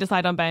can't we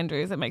decide on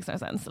boundaries? It makes no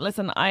sense.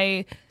 Listen,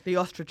 The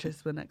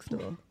ostriches were next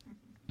door.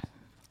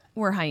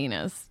 we're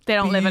hyenas. They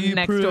don't live in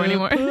next door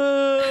anymore.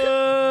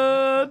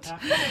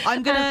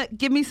 I'm going to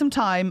give me some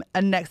time,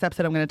 and next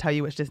episode I'm going to tell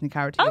you which Disney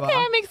character you Okay, are.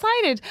 I'm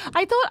excited.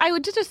 I thought I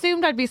would just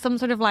assumed I'd be some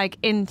sort of like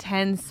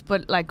intense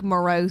but like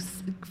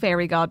morose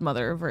fairy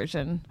godmother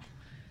version.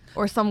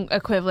 Or some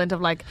equivalent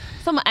of like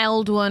some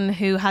old one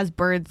who has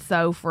birds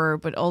so fur,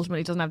 but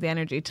ultimately doesn't have the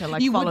energy to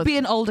like You follow. would be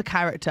an older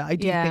character. I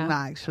do Yeah. think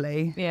that,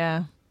 actually.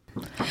 Yeah.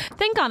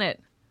 Think on it.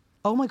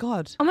 Oh my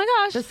God. Oh my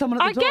gosh. There's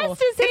someone at the Our door.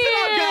 guest is here.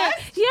 it our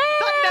guest? Yeah.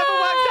 That never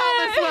works out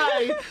this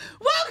way.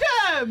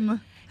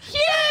 Welcome!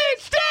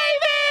 Huge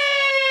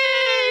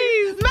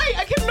Davies! Mate,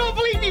 I cannot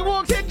believe you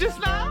walked in just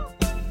now.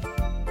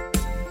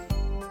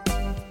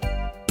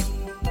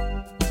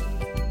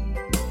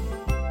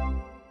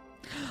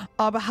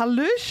 Aber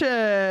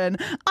Hallöchen.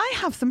 I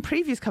have some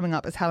previews coming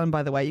up as Helen,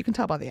 by the way. You can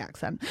tell by the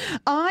accent.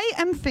 I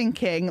am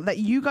thinking that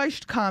you guys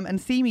should come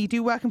and see me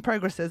do work in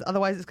progresses.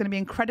 Otherwise, it's going to be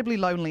incredibly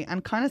lonely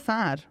and kind of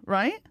sad,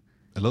 right?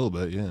 A little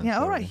bit, yeah. Yeah,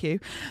 all right, Hugh.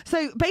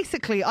 So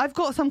basically, I've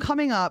got some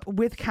coming up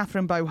with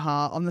Catherine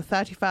Bohar on the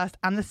 31st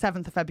and the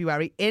 7th of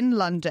February in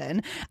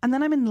London. And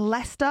then I'm in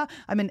Leicester,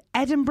 I'm in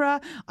Edinburgh,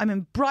 I'm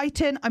in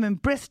Brighton, I'm in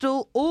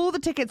Bristol. All the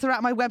tickets are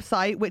at my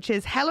website, which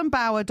is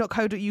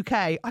helenbauer.co.uk.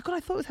 I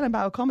thought it was Helen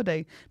Bauer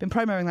Comedy. Been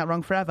promoting that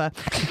wrong forever.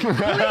 Please.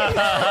 That's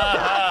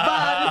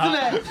bad,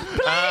 isn't it?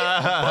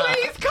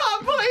 Please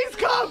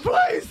come,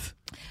 please.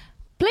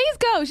 Please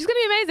go. She's going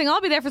to be amazing. I'll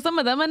be there for some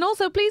of them. And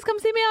also, please come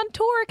see me on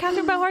tour,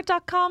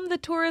 CatherineBohart.com. The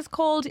tour is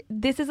called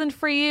This Isn't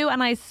For You.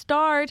 And I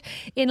start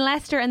in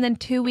Leicester and then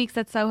 2 weeks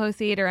at Soho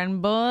Theatre.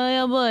 And boy,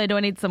 oh boy, do I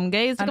need some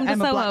gays to And come to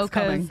Emma Soho. Black's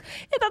coming.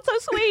 Yeah, that's so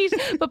sweet.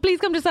 But please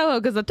come to Soho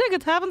because the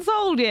tickets haven't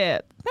sold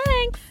yet.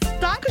 Thanks.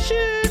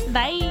 Dankeschön.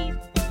 Bye.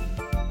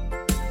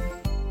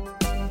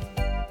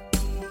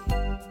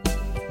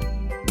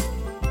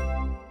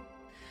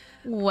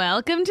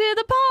 Welcome to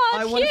the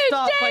pod. I want to Huge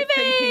start by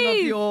Davies!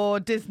 thinking of your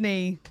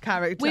Disney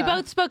character. We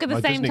both spoke at the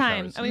My same Disney time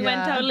character. and we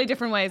went Yeah. totally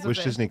different ways with Which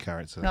it. Disney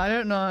character? I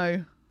don't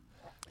know.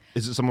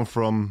 Is it someone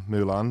from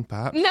Mulan,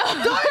 perhaps? No.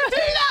 Don't do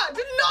that!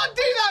 Do not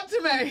do that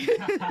to me!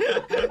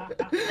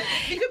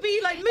 You could be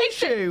like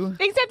Mushu.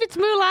 Except it's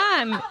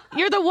Mulan.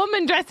 You're the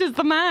woman dressed as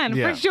the man,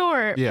 Yeah. for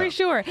sure. Yeah. For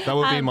sure. That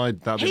would be my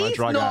He's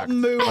drag not act.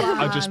 Mulan.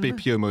 I'd just be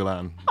pure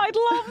Mulan. I'd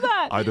love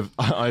that.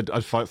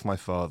 I'd fight for my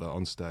father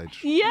on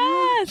stage.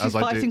 Yes. As I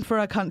do. Fighting for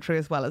her country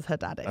as well as her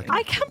daddy.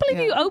 I can't believe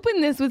you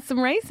opened this with some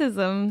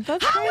racism.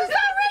 That's How crazy. is that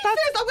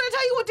racist? I'm going to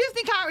tell you what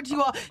Disney character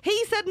you are.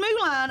 He said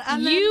Mulan,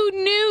 and then You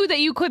knew that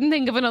you couldn't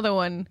think of another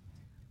one.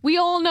 We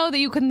all know that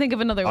you couldn't think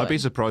of another one. I'd be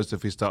surprised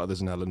if we started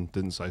this and Ellen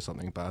didn't say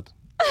something bad.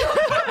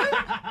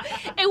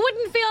 It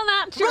wouldn't feel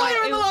natural.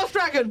 Ryder and the Last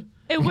Dragon.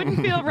 It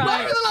wouldn't feel Ryder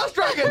right. and the Last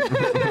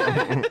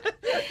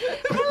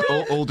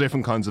Dragon. all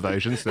different kinds of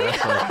Asians there.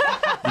 So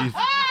you've,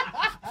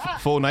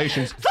 four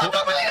nations. Stop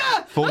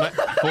Melina! Four, I'm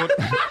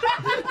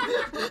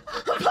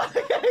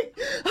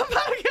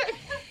panicking.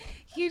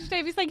 Huge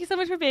Davies, thank you so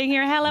much for being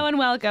here. Hello and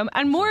welcome.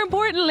 And more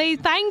importantly,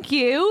 thank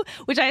you,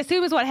 which I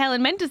assume is what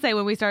Helen meant to say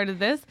when we started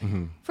this,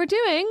 for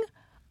doing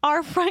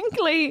our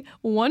frankly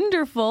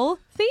wonderful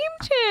theme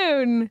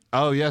tune.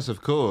 Oh yes,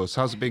 of course.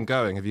 How's it been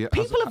going? Have you?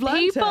 People have learned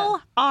People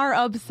it. are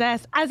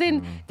obsessed. As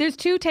in, there's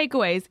two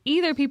takeaways.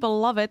 Either people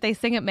love it, they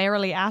sing it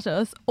merrily at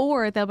us,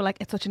 or they'll be like,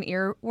 it's such an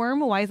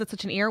earworm. Why is it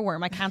such an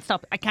earworm? I can't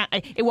stop.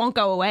 It won't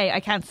go away.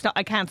 I can't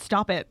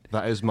stop it.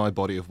 That is my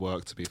body of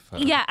work, to be fair.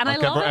 Yeah, and I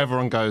love it.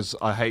 Everyone goes,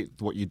 I hate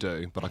what you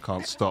do, but I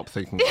can't stop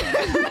thinking about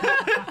it.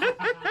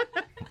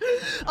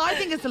 I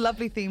think it's a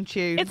lovely theme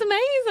tune. It's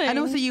amazing. And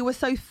also, you were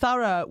so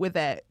thorough with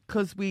it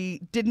because we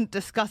didn't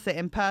discuss it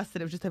in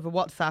person. It was just over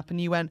WhatsApp. And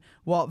you went,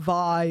 what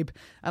vibe?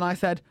 And I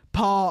said,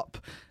 pop.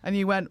 And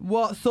you went,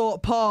 what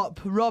sort pop?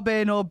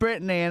 Robin or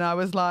Britney? And I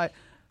was like,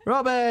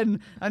 Robin.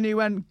 And you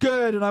went,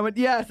 good. And I went,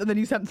 yes. And then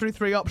you sent through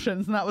 3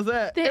 options. And that was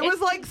it. It was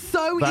like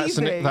so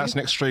easy. That's an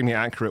extremely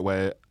accurate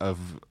way of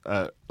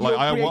like Your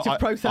I creative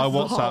process as a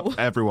WhatsApp whole.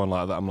 everyone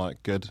like that. I'm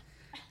like, good.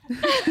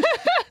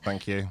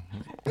 Thank you.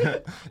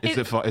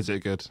 Is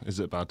it good? Is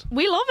it bad?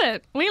 we love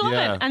it. We love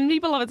Yeah. it. And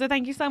people love it. So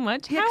thank you so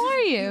much. Yeah, How 'cause are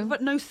you?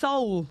 But no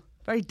soul.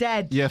 Very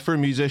dead. Yeah, for a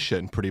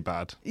musician, pretty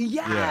bad.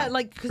 Yeah,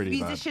 like because pretty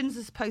bad. musicians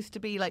are supposed to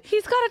be like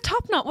He's got a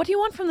top knot. What do you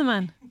want from the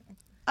man?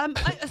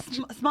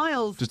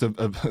 smiles. Just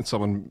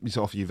someone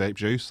to offer you vape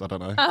juice. I don't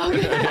know. Oh,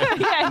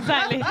 yeah,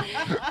 exactly.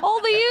 All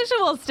the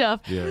usual stuff.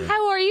 Yeah.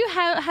 How are you?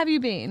 How have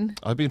you been?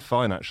 I've been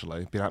fine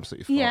actually. Been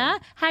absolutely fine. Yeah.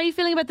 How are you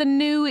feeling about the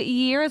new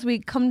year as we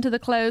come to the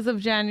close of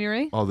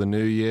January? Oh, the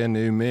new year,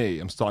 new me.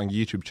 I'm starting a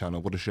YouTube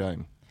channel. What a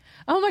shame.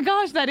 Oh my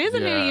gosh, that is a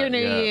new Yeah, year, new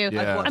yeah, you.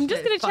 yeah. I've I'm watched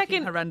just it. going It's to check fucking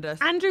in. horrendous.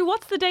 Andrew,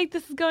 what's the date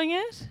this is going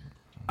out?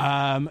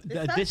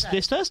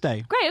 This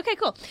Thursday. Great. Okay,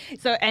 cool.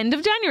 So end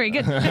of January.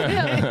 Good.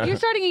 You're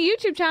starting a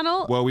YouTube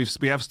channel. Well, we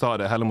have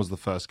started it. Helen was the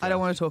first. I don't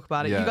want to talk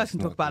about it. Yeah, you guys it's can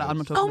not talk about it. I'm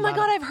not good. talking Oh my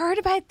about god, it. I've heard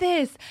about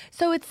this.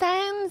 So it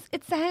sounds.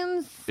 It's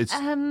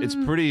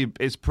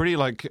pretty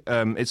like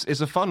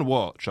it's a fun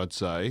watch, I'd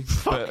say,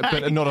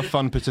 but not a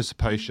fun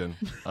participation.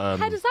 How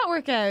does that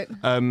work out?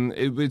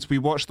 We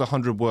watched the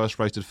 100 worst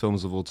rated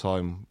films of all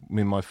time.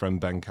 Me and my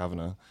friend Ben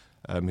Kavanagh,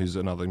 who's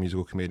another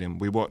musical comedian.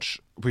 We watched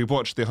the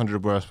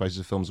 100 worst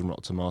rated films on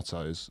Rotten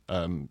Tomatoes,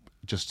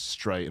 just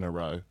straight in a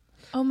row.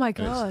 Oh my And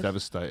it's god.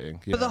 devastating.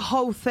 Yeah. But the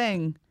whole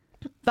thing.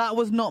 That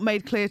was not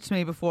made clear to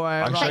me before I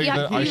I arrived. showed Yeah,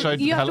 the- I showed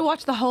you have Hel- to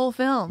watch the whole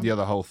film. Yeah,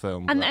 the whole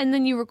film. And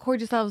then you record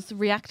yourselves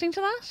reacting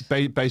to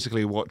that?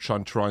 Basically,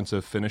 trying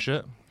to finish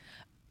it.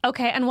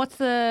 Okay, and what's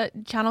the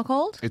channel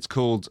called? It's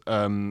called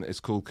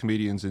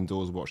Comedians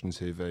Indoors Watching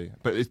TV,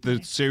 but the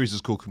series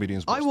is called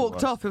Comedians. I Watch the walked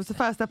Worst. off. It was the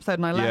first episode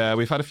and I left. Yeah,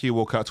 we've had a few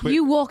walkouts.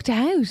 You walked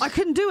out. I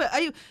couldn't do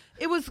it.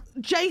 It was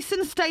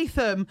Jason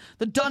Statham,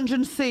 The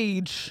Dungeon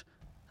Siege,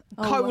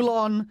 The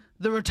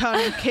Return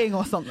of the King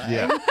or something.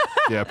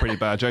 Yeah, pretty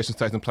bad. Jason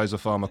Statham plays a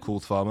farmer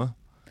called Farmer.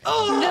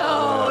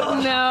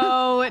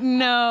 No.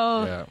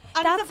 Yeah.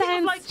 And That the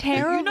thing of, sounds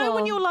terrible. You know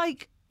when you're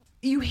like,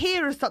 you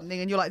hear of something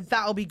and you're like,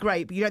 that'll be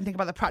great, but you don't think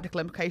about the practical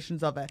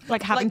implications of it.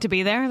 Like having to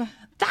be there?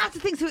 That's the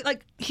thing. So,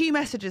 like, Hugh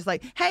messages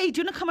like, hey,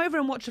 do you want to come over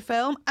and watch a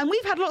film? And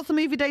we've had lots of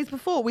movie days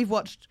before. We've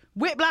watched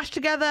Whiplash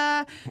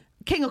together,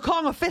 King of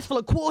Kong, A Fistful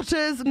of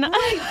Quarters.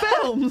 Great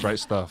films. Great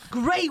stuff.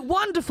 Great,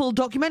 wonderful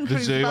documentaries. The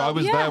zoo. about- I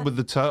was there with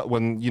the turtle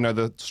when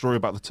the story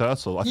about the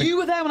turtle. I think You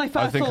were there when I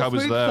first think saw I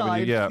was there when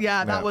you- Smoothside.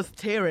 yeah, that yeah. was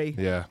teary.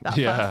 Yeah. That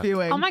Yeah. first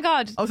viewing. Oh my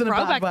God. I was in a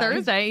Throwback bad way.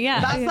 Thursday, yeah.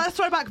 That's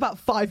throwback about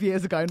 5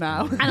 years ago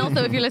now. And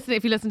also, if you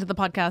listen to the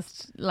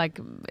podcast, like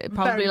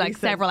probably Very like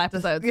recent. several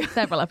episodes. Yeah.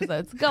 Several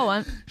episodes. Go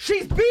on.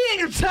 She's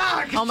being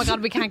attacked. Oh my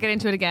God, we can't get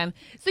into it again.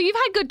 So you've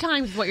had good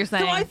times, is what you're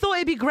saying. So I thought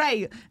it'd be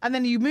great, and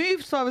then you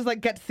moved. So I was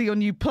like, get to see your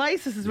new place.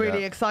 This is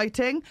really Yeah.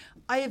 exciting.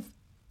 I have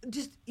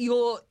just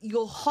your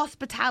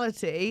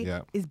hospitality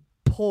Yeah. is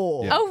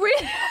poor. Yeah. Oh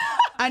really?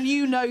 And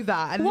you know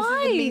that. And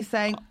Why? this is me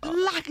saying,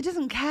 lack, it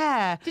doesn't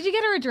care. Did you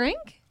get her a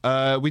drink?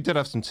 We did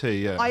have some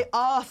tea. Yeah. I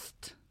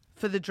asked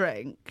for the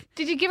drink,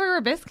 Did you give her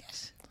a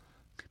biscuit?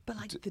 but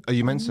like, Are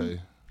you meant to?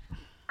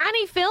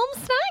 Any film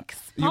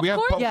snacks? Yeah, we had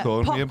Popcorn? Yeah,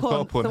 popcorn. We had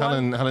popcorn.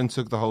 popcorn. So Helen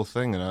took the whole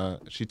thing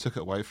and she took it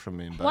away from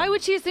me. in bed. Why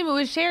would she assume it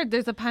was shared?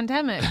 There's a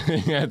pandemic.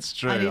 Yeah, it's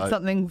true. I need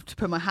something to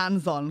put my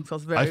hands on because I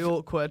was very f-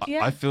 awkward.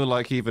 Yeah. I feel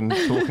like even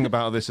talking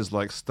about this is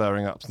like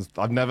stirring up.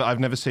 I've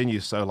never seen you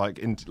so like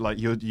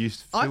you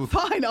feel I'm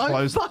fine, I'm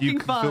closed, fucking you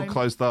fine. feel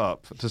closed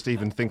up just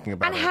even thinking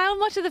about And it. how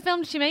much of the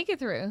film did she make it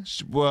through?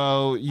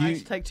 Well, I had you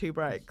to take 2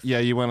 breaks. yeah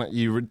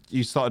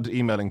you started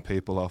emailing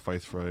people halfway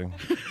through,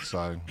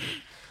 so.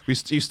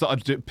 You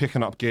started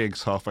picking up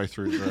gigs halfway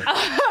through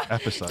the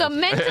episode. So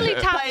mentally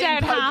tapped Playing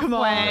out halfway.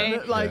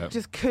 Pokemon, like Yeah.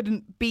 just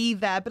couldn't be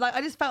there. But like,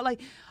 I just felt like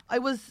I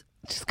was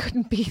Just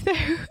couldn't be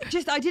there.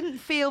 I didn't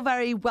feel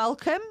very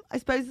welcome, I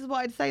suppose is what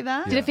I'd say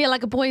there. Did it feel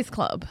like a boys'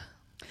 club?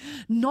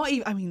 Not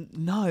even, I mean,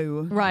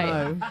 no.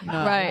 Right. No.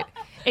 Right.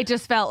 It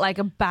just felt like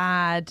a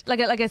bad, like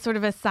a sort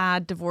of a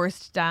sad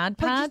divorced dad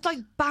But pad. just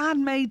like bad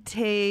made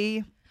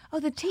tea. Oh,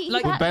 the tea.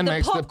 Like that- Ben the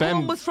makes the- popcorn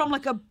Ben- was from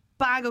like a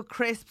bag of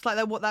crisps, like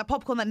that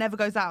popcorn that never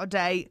goes out of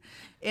date,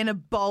 in a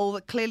bowl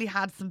that clearly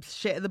had some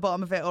shit at the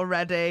bottom of it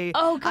already.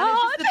 Oh, And it's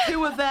just God. the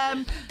two of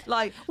them.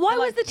 Like, Why they're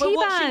was like, the tea we're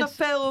watching bad? a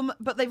film,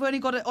 but they've only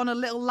got it on a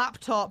little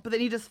laptop, but then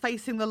you're just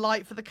facing the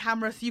light for the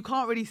camera, so you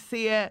can't really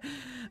see it.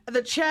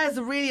 The chairs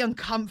are really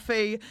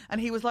uncomfy,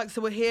 and he was like,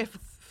 "So we're here for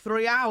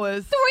 3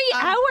 hours."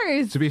 3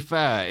 hours. To be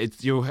fair,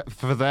 you're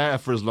there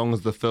for as long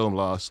as the film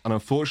lasts, and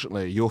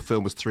unfortunately, your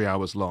film was 3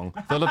 hours long.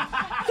 Put me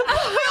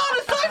on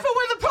a sofa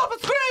with a proper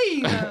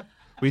screen.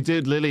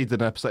 Lily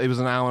did an episode. It was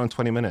an hour and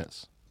 20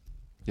 minutes.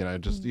 Like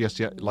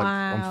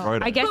on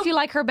Friday. I guess you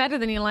like her better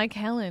than you like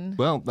Helen.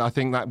 Well, I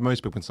think that most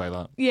people can say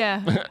that.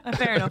 Yeah.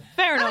 Fair enough.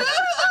 Fair enough.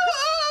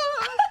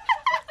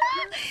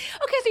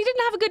 Okay, so you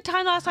didn't have a good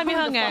time last time you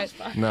hung out.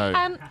 No.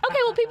 Okay,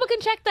 well, people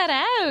can check that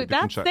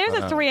out. check There's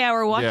that a out.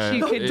 3-hour watch Yeah. you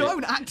No, could.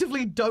 don't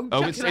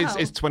Oh, check it out.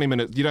 it's 20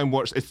 minutes. You don't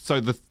watch. So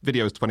the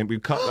video is 20. We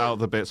cut out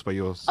the bits where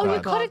you're. Oh, you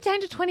sad. cut it down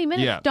to 20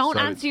 minutes. Yeah, Don't so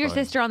answer it's your fine.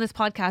 sister on this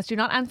podcast. Do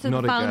not answer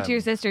Not the phone again. to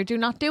your sister. Do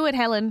not do it,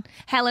 Helen.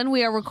 Helen,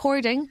 we are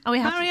recording and we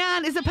have to...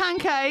 Marianne is a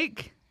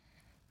pancake.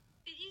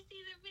 Did you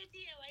see the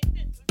video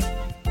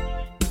I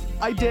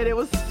sent? I did. It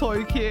was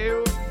so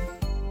cute.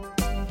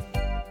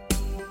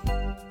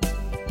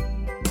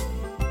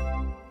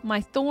 My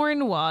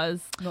thorn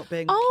was... Not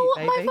being Oh, a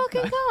cute my baby.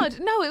 fucking God.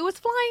 No, it was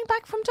flying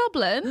back from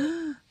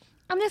Dublin.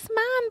 And this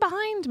man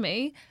behind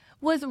me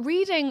was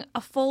reading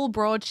a full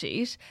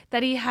broadsheet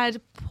that he had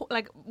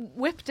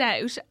whipped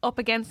out up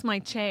against my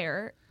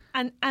chair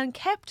and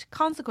kept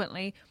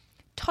consequently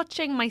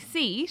touching my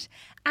seat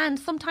and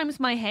sometimes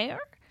my hair.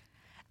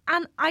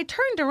 And I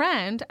turned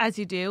around, as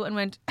you do, and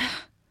went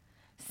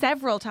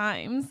several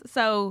times.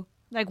 So,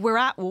 like, we're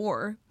at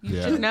war. You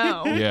Yeah. should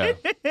know.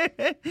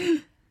 Yeah.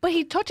 But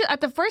he touched it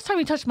at the first time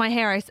he touched my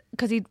hair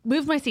because he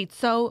moved my seat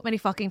so many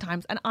fucking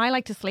times. And I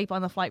like to sleep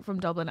on the flight from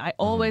Dublin. I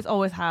always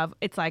have.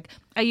 It's like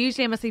I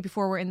usually am asleep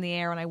before we're in the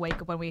air and I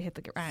wake up when we hit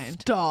the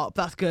ground. Stop.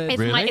 That's good.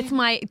 It's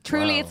my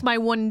truly Wow. it's my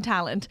one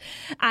talent.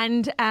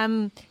 And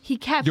he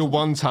kept Your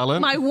one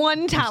talent. my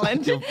one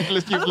talent. You have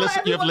Everyone's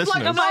like, listeners.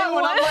 no, and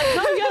I'm like,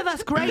 no, yeah,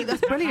 that's great.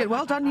 That's brilliant.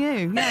 Well done,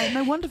 you. Yeah,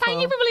 no, wonderful.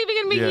 Thank you for believing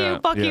in me, Yeah, you.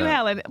 Fuck you, yeah.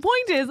 Helen.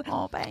 Point is,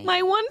 Oh, babe.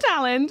 my one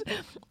talent.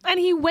 And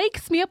he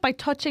wakes me up by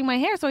touching my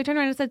hair. So I turned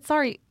around and said,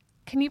 sorry,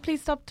 can you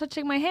please stop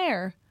touching my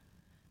hair?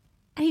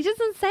 And he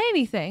doesn't say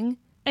anything.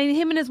 And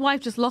him and his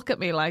wife just look at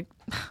me like...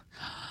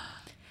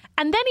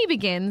 And then he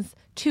begins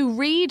to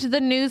read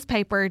the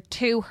newspaper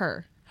to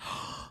her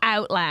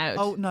out loud.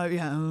 Oh, no,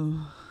 yeah.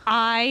 Oh.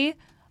 I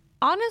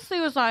honestly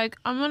was like,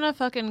 I'm going to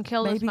fucking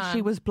kill this Maybe man.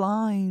 she was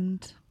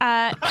blind.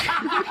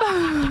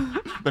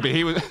 Maybe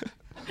he was. I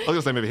was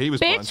gonna say maybe he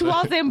was. Bitch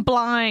blind. wasn't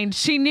blind.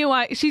 She knew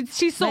she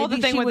saw Maybe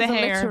the thing she with was the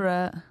hair.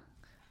 illiterate.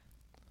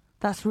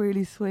 That's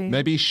really sweet.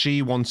 Maybe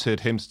she wanted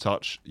him to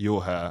touch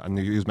your hair, and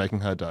he was making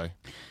her day.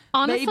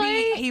 Honestly,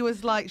 Maybe he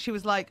was like, she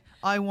was like,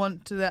 I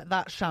want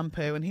that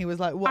shampoo, and he was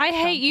like, what I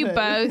hate you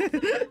shampoo?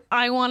 both.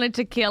 I wanted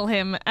to kill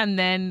him and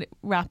then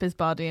wrap his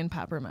body in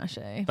papier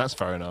mache. That's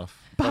fair enough.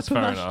 That's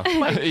fair enough.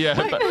 Yeah,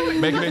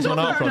 make it into an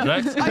art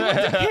project. I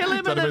want to kill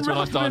him Turn and him then into a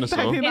nice wrap him in dinosaur.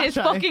 papier In his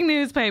mache. fucking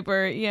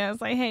newspaper. Yes,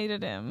 I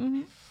hated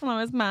him. And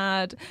I was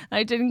mad.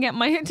 I didn't get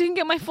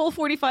my full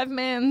 45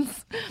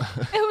 mins.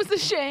 It was a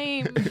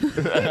shame.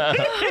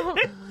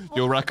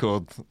 Your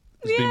record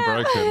has been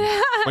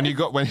broken.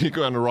 When you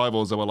got on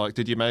arrivals, they were like,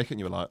 "Did you make it?" And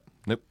you were like,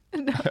 "Nope."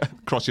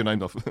 Cross your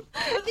name off. But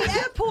the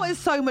airport is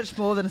so much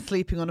more than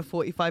sleeping on a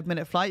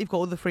 45-minute flight. You've got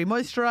all the free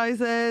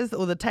moisturisers,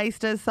 all the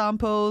tasters,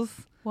 samples.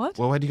 What?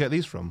 Well, where do you get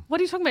these from? What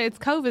are you talking about? It's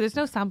COVID. There's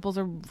no samples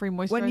or free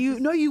moisturizers. When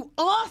you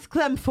ask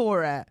them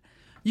for it.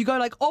 You go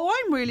like, oh,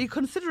 I'm really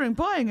considering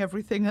buying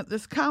everything at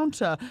this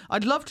counter.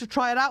 I'd love to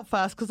try it out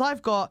first because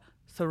I've got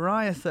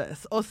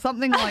psoriasis or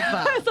something like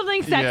that.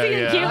 Something sexy Yeah, and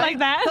yeah. cute like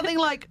that. Something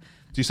like,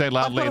 Do you say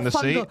loudly in the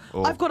seat?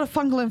 or- I've got a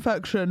fungal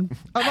infection.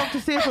 I'd love to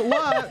see if it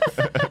works.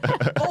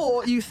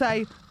 Or you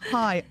say,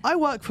 hi, I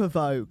work for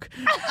Vogue.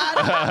 And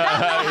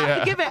have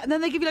to give it, and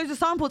then they give you loads of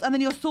samples, and then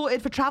you're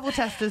sorted for travel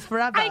testers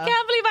forever. I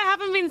can't believe I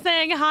haven't been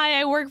saying hi.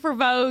 I work for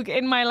Vogue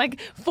in my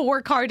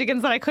 4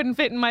 cardigans that I couldn't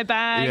fit in my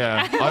bag.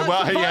 Yeah,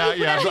 Vogue,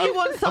 whenever you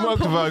want I work for samples.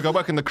 Vogue. I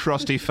work in the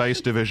crusty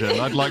face division.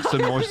 I'd like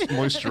some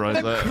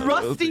moisturiser. The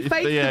crusty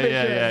face yeah,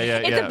 division. Yeah.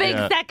 It's a big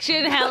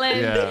section, Helen.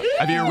 Yeah.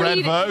 Have you read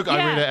Read- Vogue? I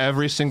yeah. read it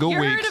every single You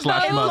week heard of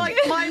slash Vogue? month. Like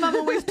my mum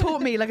always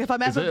taught me, like if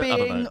I'm ever it? I don't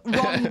being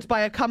know. wronged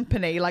by a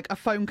company, like a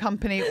phone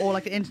company or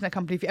like an internet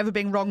company, if you're ever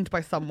being wronged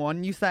by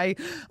someone, you say,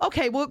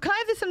 okay, well, can I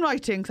have this in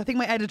writing? Because I think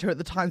my editor at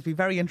the Times would be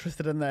very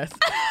interested in this.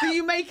 So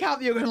you make out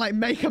that you're going to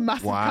make a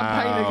massive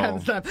campaign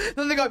against them.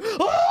 Then they go,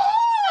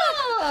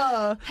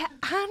 ah!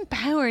 Anne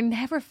Power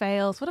never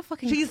fails. What a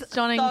fucking She's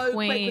stunning so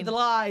queen. quick with the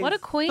lies. What a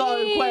queen.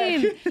 So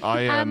quick.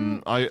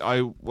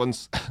 I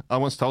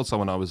once told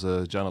someone I was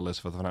a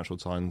journalist for the Financial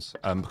Times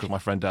because my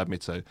friend dared me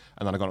to, and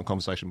then I got in a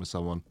conversation with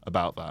someone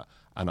about that,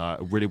 and it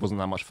really wasn't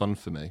that much fun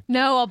for me.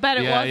 No, I'll bet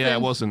it wasn't. Yeah,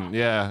 it wasn't.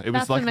 Yeah, it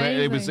was That's like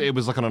amazing. it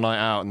was like on a night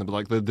out, and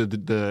like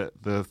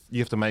the you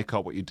have to make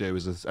up what you do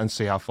and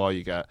see how far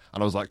you get.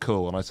 And I was like,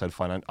 cool. And I said,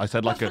 fine. I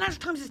said Well, like a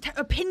Financial Times is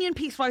opinion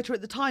piece writer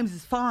at the Times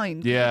is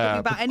fine. yeah.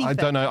 About but anything. I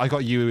don't know. I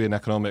got U in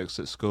economics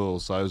at school,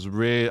 so I was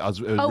really. It was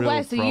a Oh, real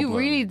wow, so you problem.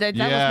 really- that was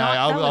yeah, not-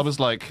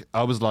 that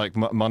I was like,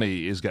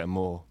 money is getting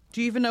more.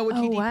 Do you even know what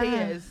Oh, GDP wow.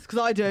 is? Because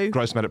I do.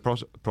 Gross domestic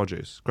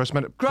produce. Gross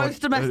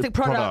domestic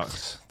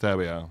product. There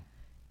we are.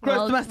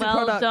 Gross domestic well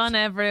product. done,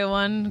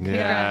 everyone.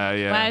 Yeah,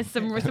 yeah. Wow,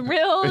 some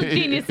real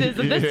geniuses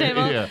at this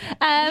table. Yeah.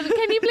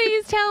 Can you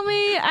please tell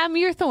me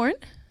your thorn?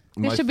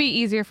 My- This should be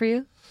easier for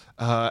you.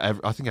 I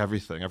think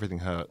everything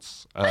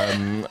hurts.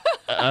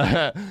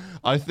 I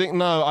think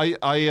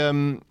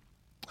no.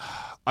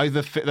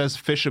 There's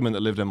fishermen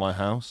that lived in my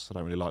house. I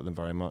don't really like them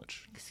very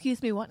much.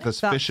 Excuse me, what?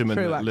 There's That's fishermen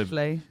true, that live.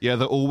 actually. Yeah,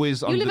 they're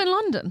always. You live in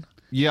London?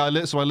 Yeah, I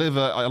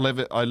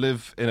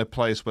live in a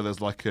place where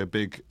there's like a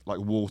big like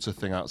water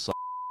thing outside.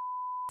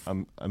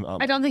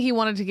 I don't think he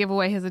wanted to give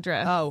away his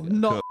address. Oh,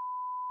 not.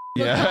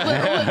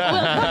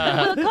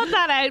 Yeah. We'll cut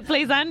that out,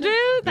 please, Andrew.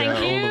 Thank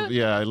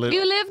you. I live.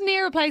 You live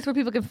near a place where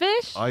people can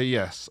fish?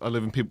 Yes, I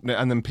live in people,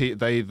 and then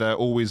they're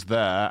always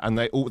there, and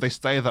they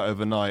stay there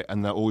overnight,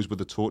 and they're always with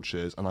the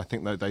torches, and I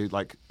think that they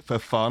like for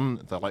fun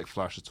they like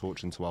flash a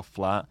torch into our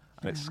flat,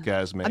 and it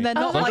scares me. And they're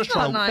not Oh, like that's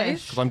not drunk nice.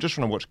 fish. Because I'm just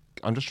trying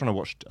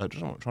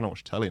to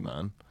watch telly,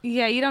 man.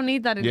 Yeah, you don't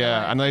need that in your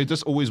Yeah, life. and they're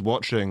just always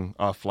watching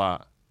our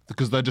flat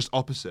because they're just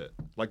opposite.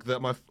 Like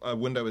my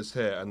window is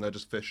here, and they're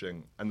just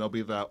fishing, and they'll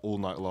be there all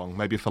night long,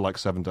 maybe for like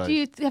 7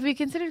 days. Have you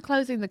considered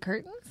closing the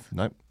curtains?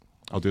 Nope,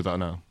 I'll do that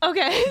now.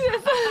 Okay.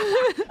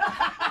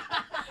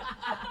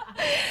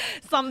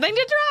 Something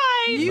to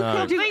try. You No.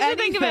 can do Something to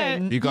think about.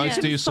 anything. You guys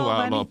can do sort solve out a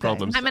lot of anything.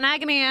 problems. I'm an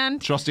agony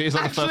aunt. Trusty, is that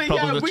the Actually, first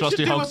problem yeah, that we Trusty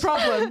should do a Hogs?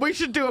 problem. We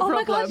should do a Oh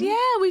my problem. god,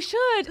 yeah, we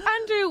should.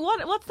 Andrew,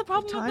 what's the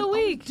problem of the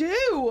week?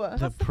 Do.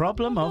 The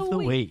problem of the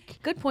week.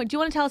 Good point. Do you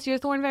want to tell us your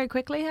thorn very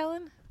quickly,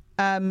 Helen?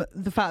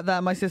 The fact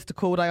that my sister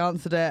called, I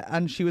answered it,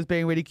 and she was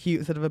being really cute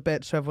instead of a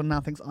bitch. So everyone now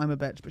thinks I'm a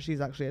bitch, but she's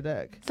actually a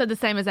dick. So the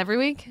same as every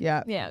week?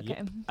 Yeah. Yeah,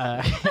 okay.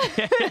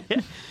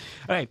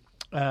 Okay.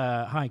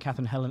 Hi,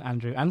 Catherine, Helen,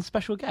 Andrew, and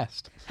special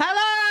guest. Hello.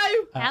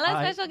 Hello,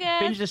 I special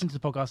guest. binge listened to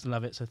the podcast and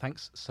love it, so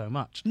thanks so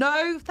much.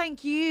 No,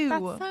 thank you.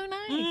 That's so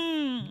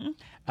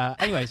nice.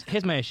 Anyways,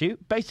 here's my issue.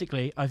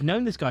 Basically, I've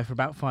known this guy for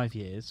about 5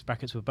 years.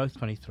 Brackets, we're both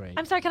 23.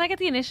 I'm sorry, can I get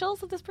the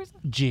initials of this person?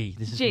 G.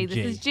 This is G. from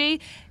This is G.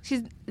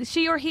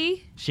 She or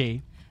he?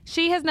 She.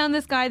 She has known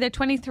this guy. They're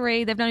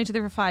 23. They've known each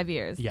other for 5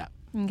 years. Yeah.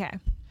 Okay.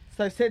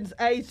 So since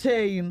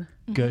 18.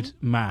 Good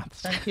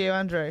maths. Thank you,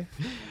 Andrew.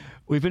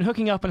 We've been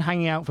hooking up and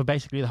hanging out for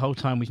basically the whole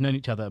time we've known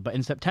each other, but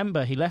in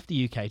September he left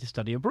the UK to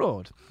study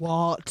abroad.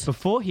 What?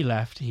 Before he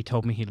left, he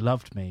told me he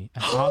loved me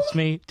and asked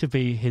me to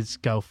be his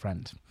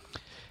girlfriend.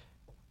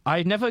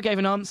 I never gave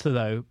an answer,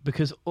 though,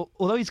 because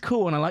although he's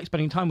cool and I like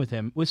spending time with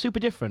him, we're super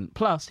different.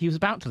 Plus, he was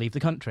about to leave the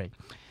country.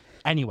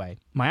 Anyway,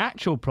 my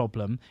actual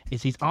problem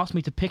is he's asked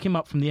me to pick him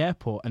up from the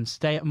airport and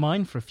stay at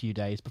mine for a few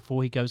days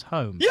before he goes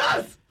home.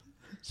 Yes!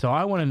 So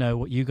I want to know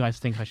what you guys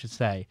think I should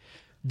say.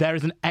 There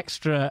is an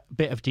extra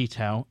bit of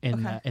detail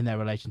in their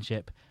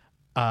relationship.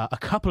 A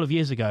couple of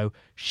years ago,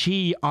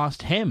 she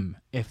asked him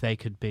if they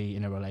could be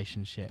in a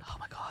relationship. Oh,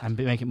 my God. And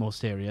make it more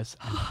serious.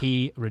 And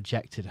he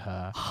rejected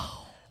her.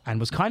 And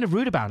was kind of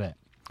rude about it.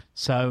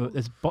 So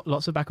there's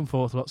lots of back and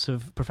forth, lots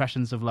of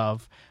professions of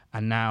love,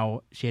 and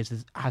now she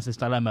has this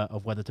dilemma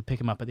of whether to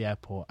pick him up at the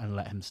airport and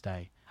let him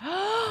stay.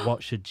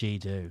 What should G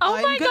do?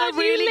 Oh my God,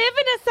 you live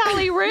in a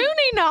Sally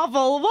Rooney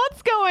novel.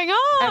 What's going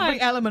on?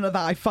 Every element of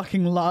that I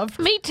fucking loved.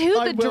 Me too,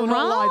 I the will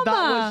not lie, that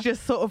drama. was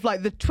just sort of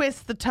like the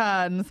twists, the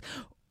turns.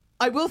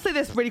 I will say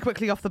this really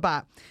quickly off the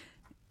bat.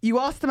 You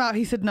asked him out,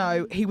 he said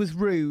no, he was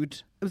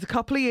rude. It was a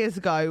couple of years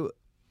ago,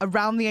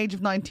 around the age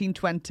of 19,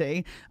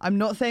 20. I'm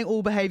not saying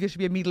all behaviour should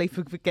be immediately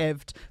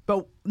forgiven,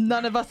 but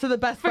none of us are the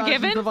best versions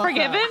of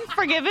ourselves.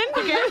 Forgiven,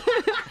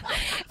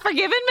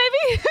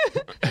 maybe?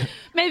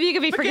 Maybe you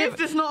could be forgiven.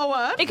 Forgiven is not a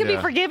word. It could be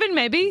forgiven,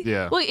 maybe.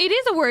 Yeah. Well, it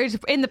is a word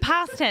in the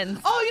past tense.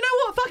 Oh, you know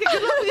what? Fuck it.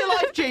 Good luck with your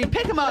life, G.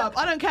 Pick him up.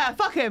 I don't care.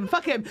 Fuck him.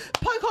 Poke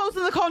holes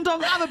in the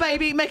condom, have a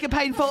baby, make it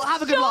painful,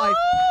 have a good life. No,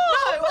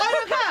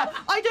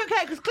 I don't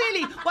care, because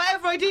clearly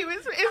whatever I do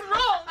is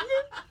wrong.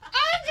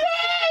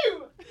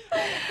 Andrew!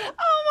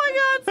 Oh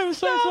my God! I'm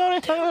so sorry.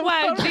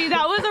 Wow, gee,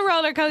 that was a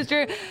roller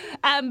coaster.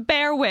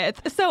 Bear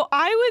with. So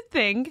I would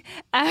think,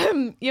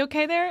 you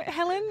okay there,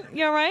 Helen?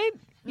 You all right?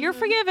 You're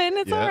forgiven.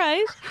 It's all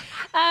right.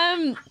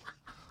 And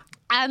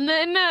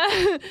then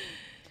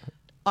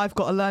I've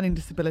got a learning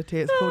disability.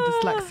 It's called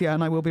dyslexia,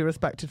 and I will be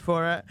respected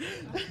for it.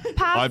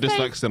 I'm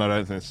dyslexic, and I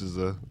don't think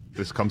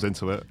this comes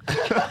into it.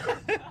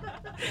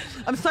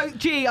 I'm so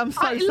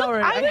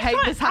sorry. I hate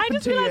this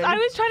happened to you. I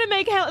was trying to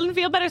make Helen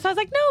feel better, so I was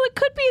like, no, it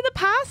could be in the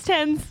past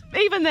tense.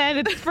 Even then,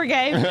 it's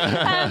forgave.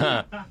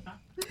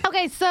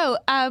 Okay, so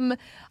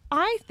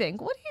I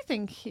think. What do you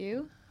think,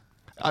 Hugh?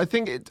 I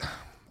think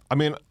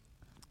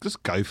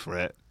just go for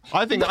it.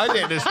 I think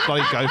just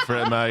bloody go for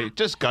it, mate.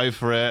 Just go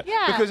for it.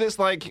 Yeah. Because it's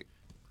like,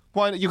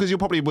 why? Because you'll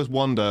probably just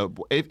wonder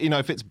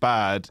if it's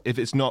bad, if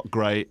it's not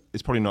great,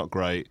 it's probably not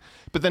great.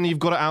 But then you've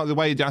got it out of the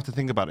way. You don't have to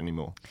think about it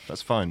anymore.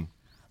 That's fine.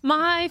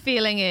 My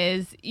feeling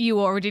is you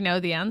already know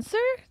the answer.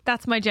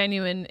 That's my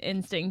genuine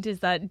instinct,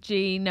 is that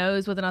G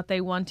knows whether or not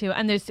they want to.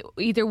 And there's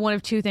either one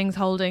of two things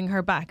holding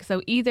her back.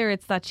 So either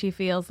it's that she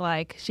feels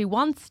like she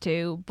wants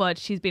to, but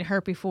she's been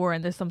hurt before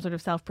and there's some sort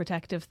of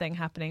self-protective thing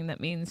happening that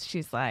means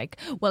she's like,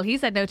 well, he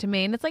said no to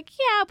me. And it's like,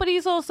 yeah, but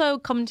he's also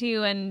come to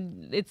you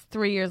and it's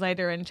 3 years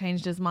later and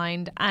changed his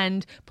mind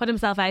and put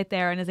himself out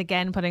there and is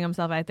again putting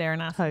himself out there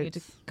and asking you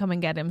to come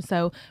and get him.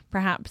 So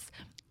perhaps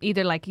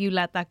either like you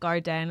let that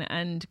guard down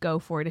and go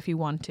for it if you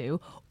want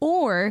to,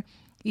 or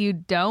you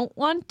don't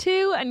want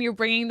to and you're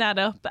bringing that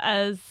up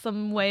as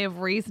some way of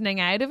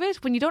reasoning out of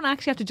it when you don't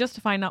actually have to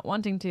justify not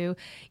wanting to.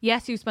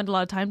 Yes, you've spent a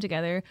lot of time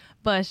together,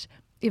 but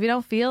if you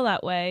don't feel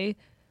that way,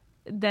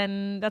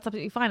 then that's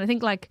absolutely fine. I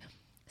think like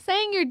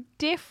saying you're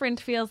different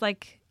feels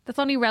like that's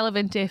only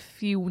relevant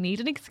if you need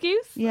an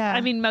excuse. Yeah.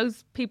 I mean,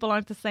 most people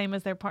aren't the same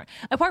as their partner.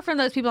 Apart from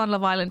those people on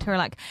Love Island who are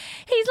like,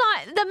 he's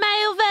like the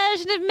male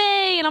version of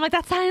me. And I'm like,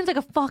 that sounds like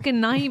a fucking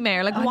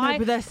nightmare. Like, I why? know,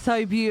 but they're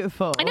so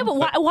beautiful. I know, but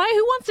why?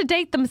 Who wants to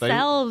date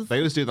themselves? They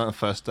always do that on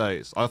first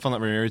dates. I find that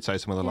really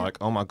irritating when they're like,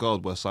 oh my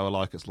God, we're so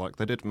alike. It's like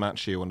they did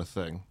match you on a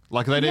thing.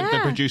 Like they did, the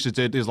producers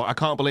did. Is like, I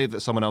can't believe that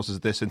someone else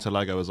is this into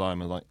Lego as I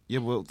am. And like, yeah,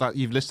 well,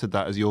 you've listed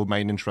that as your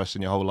main interest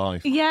in your whole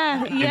life.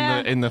 Yeah.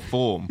 In the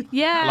form.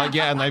 Yeah. Like,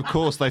 yeah, and of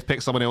course they've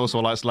picked someone who also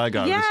likes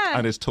Lego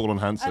and is tall and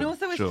handsome. And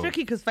also it's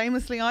tricky because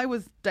famously I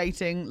was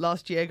dating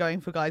last year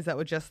going for guys that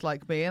were just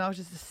like me, and I was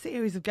just a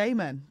series of gay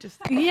men. Just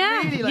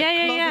really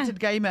closeted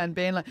gay men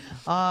being like,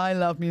 I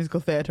love musical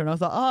theatre. And I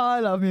was like, oh,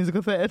 I love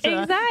musical theatre.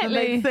 Exactly. And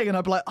they'd sing and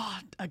I'd be like, oh,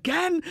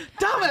 again?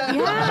 Damn it.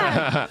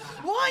 Yeah.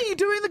 Why are you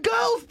doing the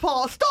girls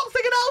part? Stop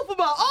singing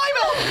Alphabet. I'm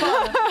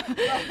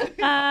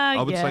Alphabet.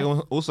 I would say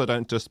also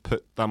don't just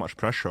put that much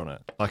pressure on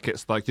it. Like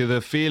it's like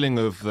the feeling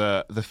of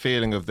the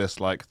feeling of this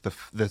like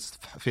this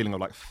feeling of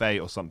like fate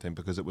or something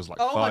because it was like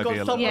 5 my God,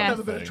 years. someone's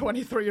never been a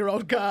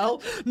 23-year-old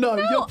girl. No,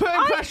 you're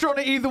putting pressure on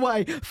it either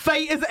way.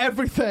 Fate is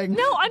everything.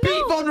 No, I know.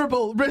 Be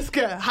vulnerable, risk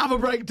it, have a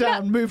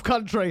breakdown, move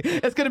country.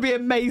 It's going to be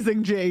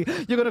amazing, G.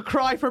 You're going to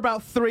cry for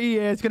about 3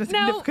 years. You're going to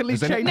significantly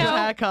change your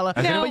hair colour.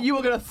 But you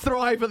are going to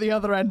thrive at the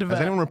other end of it.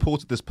 Has anyone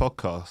reported this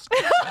podcast?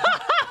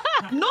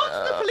 Not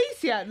to the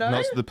police yet, no.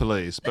 Not to the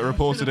police, but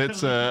reported it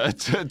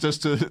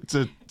just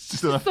to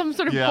some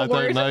sort of I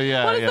don't know.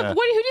 Yeah, who do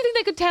you think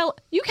they could tell?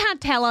 You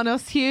can't tell on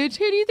us, Huge.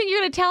 Who do you think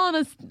you're going to tell on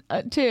us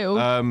to?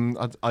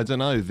 I don't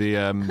know.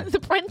 The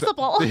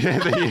principal.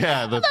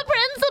 the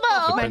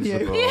principal. The menu.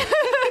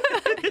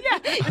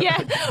 Yeah.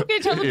 Okay,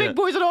 tell the big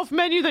boys at off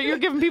menu that you're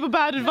giving people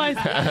bad advice.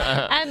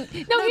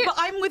 No, but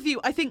I'm with you.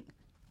 I think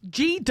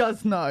G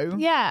does know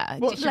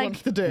what she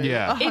wants to do.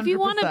 Yeah. If you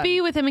want to 100%.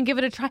 be with him and give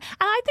it a try. And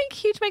I think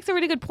Huge makes a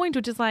really good point,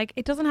 which is like,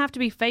 it doesn't have to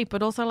be fate,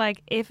 but also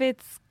like,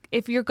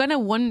 if you're going to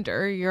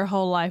wonder your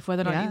whole life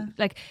whether or not you,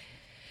 like,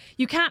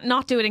 you can't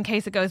not do it in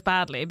case it goes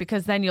badly,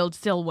 because then you'll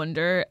still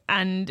wonder,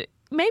 and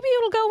maybe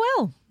it'll go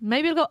well.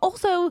 Maybe it'll go.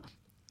 Also,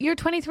 you're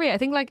 23. I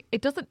think like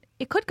it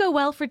could go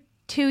well for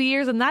 2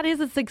 years, and that is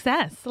a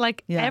success.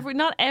 Like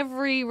not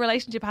every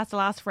relationship has to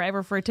last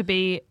forever for it to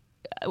be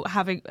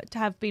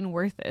have been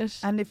worth it.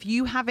 And if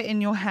you have it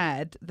in your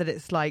head that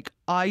it's like,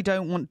 I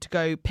don't want to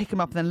go pick him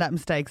up and then let him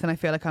stay because then I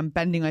feel like I'm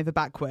bending over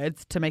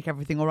backwards to make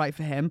everything all right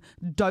for him,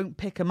 don't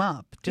pick him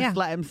up. Just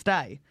let him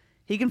stay.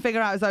 He can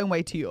figure out his own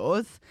way to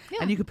yours,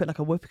 and you could put like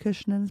a whoopee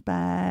cushion in his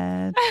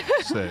bed,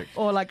 Sick.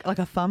 or like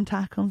a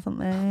thumbtack on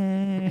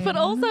something. But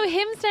also,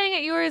 him staying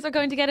at yours or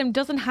going to get him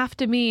doesn't have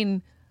to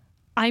mean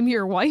I'm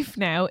your wife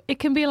now. It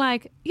can be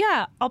like,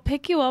 yeah, I'll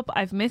pick you up.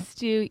 I've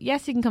missed you.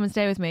 Yes, you can come and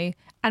stay with me.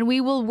 And we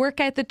will work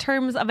out the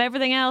terms of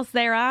everything else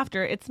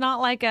thereafter. It's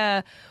not like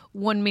a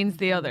one means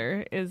the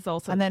other is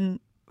also. And then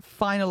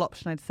final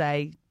option, I'd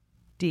say,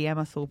 DM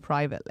us all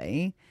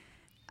privately.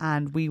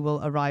 And we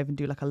will arrive and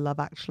do like a Love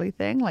Actually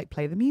thing, like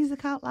play the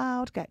music out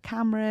loud, get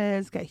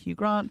cameras, get Hugh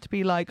Grant to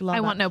be like, Love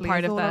I want no Actually part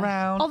is of all that.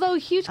 around. Although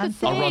Huge could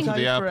I'll run sing. to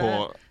the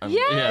airport. And,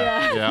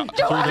 Yeah. Through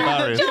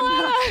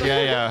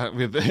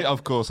the barriers.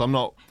 Of course, I'm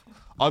not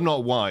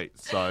white,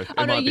 so.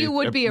 Oh no, you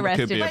would be it could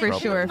arrested be a for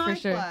problem. sure, Nice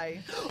for sure.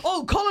 play.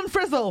 Oh, Colin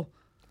Frizzle.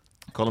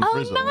 Colin Oh,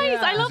 Frizzle. nice!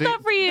 I love Is he-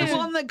 that for you. The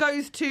one that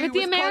goes to With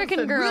the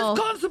American girl.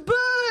 Wisconsin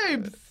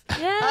boobs.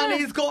 Yeah. And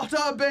he's got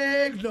a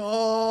big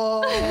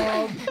knob.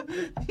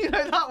 You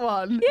know that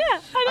one?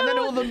 Yeah, I know And then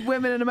that all the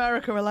women in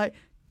America were like,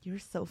 you're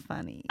so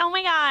funny. Oh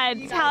my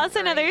God! Tell us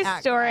another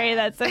story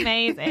that's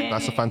amazing.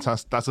 That's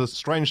a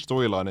strange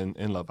storyline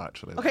in Love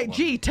Actually. Okay, that one.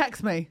 G,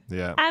 text me.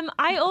 Yeah.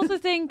 I also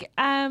think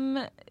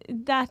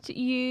that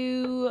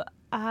you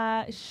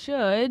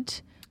should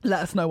Let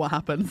us know what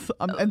happens.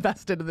 I'm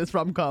invested in this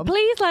rom-com.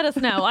 please let us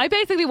know. I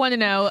basically want to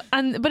know,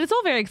 but it's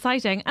all very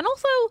exciting, and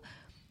also,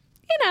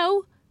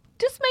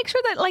 just make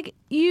sure that like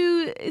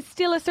you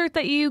still assert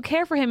that you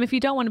care for him if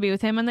you don't want to be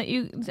with him, and that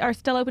you are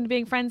still open to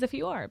being friends if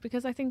you are,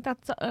 because I think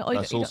that's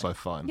also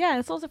fine. Yeah,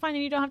 it's also fine,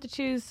 and you don't have to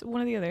choose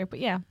one or the other. But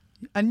yeah.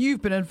 And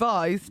you've been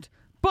advised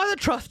by the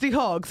trusty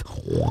hogs.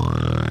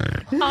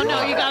 Oh no,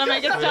 you gotta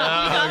make it stop. You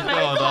gotta make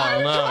it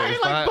stop. no.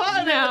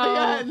 Button it at the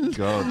end.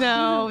 God.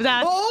 No,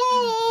 that's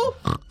Oh!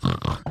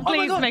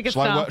 please God. make it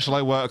Shall stop.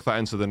 I work that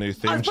into the new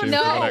theme tune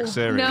no, for the next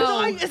series?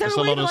 no. Is there It's a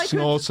a way lot that of I could-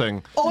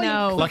 snorting.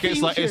 No. Like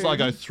it's like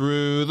go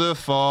through the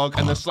fog,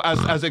 and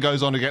as it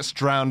goes on, it gets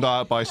drowned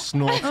out by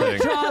snorting.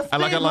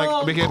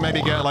 And we can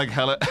maybe get like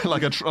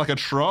a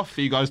trough.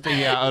 You guys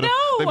thinking out? No.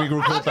 Then we can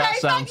record that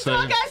sound too.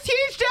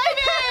 Huge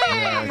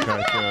Jamie! Yeah,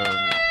 okay, good.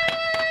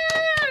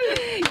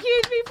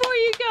 Huge, before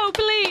you go,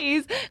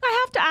 please,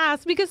 I have to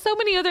ask, because so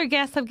many other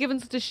guests have given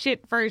such a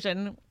shit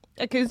version,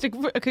 a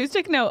cappella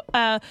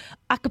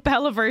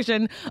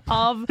version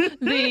of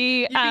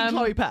the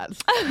Chloe Pets.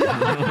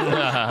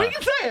 We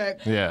can say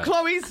it. Yeah.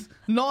 Chloe's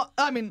not,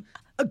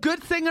 a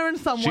good singer in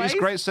some ways. She's a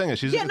great singer.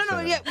 She's a good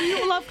singer. Yeah, we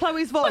all love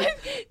Chloe's voice.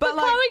 but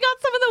like, Chloe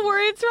got some of the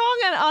words wrong,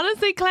 and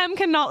honestly, Clem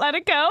cannot let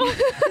it go.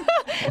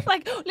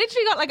 Like,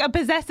 literally got like a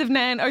possessive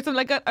noun or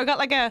something.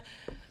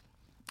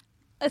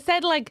 I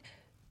said like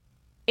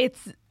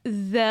it's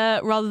the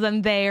rather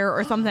than there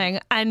or something,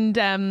 and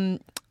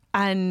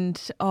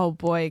oh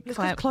boy,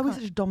 Chloe's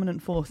such a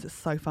dominant force. It's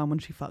so fun when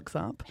she fucks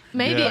up.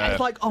 maybe. Yeah. It's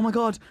like, oh my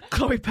god,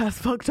 Chloe Pest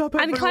fucked up.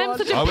 And everyone. Clem's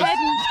such a I was-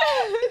 pedant.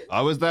 I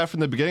was there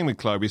from the beginning with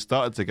Chloe. We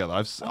started together.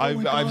 I've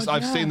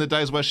God, seen the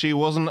days where she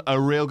wasn't a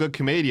real good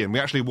comedian. We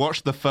actually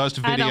watched the first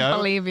I video. don't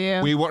believe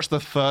you. We watched the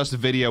first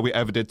video we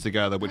ever did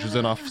together, which was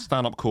in our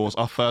stand-up course.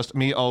 Our first,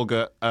 me,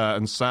 Olga,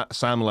 and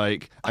Sam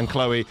Lake and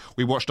Chloe.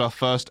 We watched our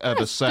first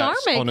ever set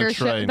on a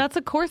train. That's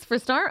a course for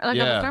Star. Like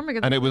yeah, Star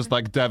Maker. and it was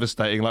like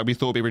devastating. Like we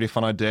thought it'd be a really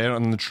fun idea,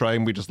 and on the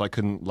train we just like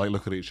couldn't like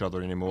look at each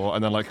other anymore.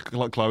 And then like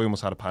Chloe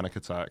almost had a panic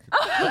attack.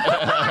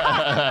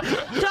 Stop,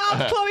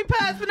 Chloe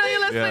Pest. We know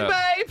you're listening,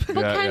 babe.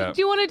 But Ken, do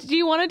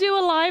you want to do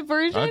a live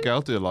version? Okay,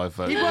 I'll do a live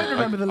version. He won't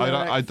remember the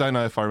lyrics. I don't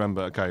know if I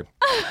remember. Okay.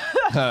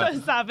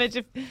 So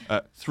savage.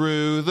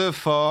 Through the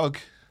fog,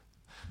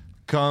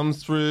 come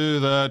through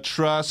the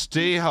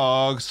trusty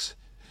hogs.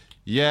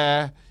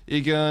 Yeah,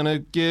 you're gonna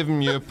give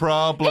them your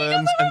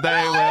problems and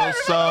they will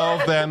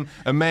solve them,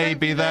 and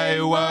maybe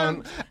they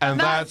won't, and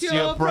that's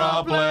your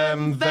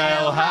problem.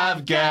 They'll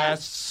have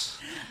guests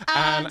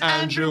and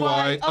Andrew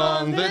White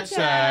on the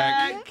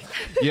tech.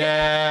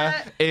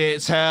 Yeah,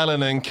 it's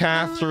Helen and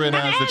Catherine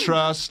as the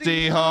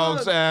trusty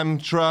hogs,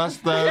 and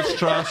trust those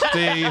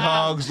trusty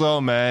hogs,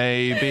 or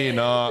maybe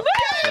not.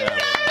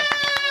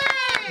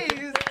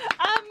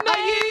 Are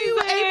you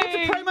able to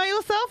promo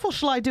yourself, or or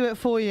shall I do it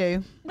for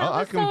you?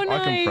 I can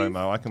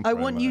promo. I can. I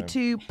want you promo.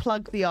 to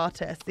plug the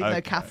artist, even though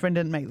Okay. Catherine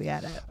didn't make the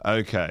edit.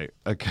 Okay.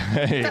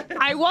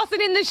 I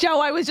wasn't in the show.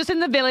 I was just in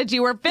the village.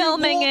 You were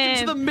filming you walked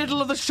it. into the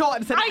middle of the shot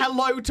and said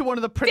hello to one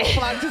of the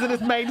principal actors in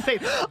his main scene.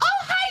 Oh,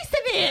 hi,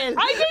 Sabine!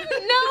 I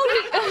didn't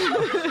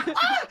know.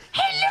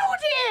 Hello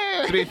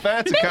there! To be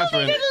fair to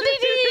Catherine,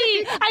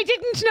 I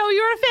didn't know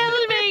you were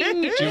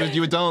filming.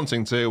 you were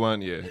dancing too,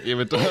 weren't you? You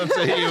were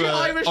dancing. You were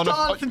Irish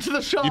dance into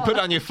the shot. You put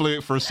down your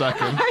flute for a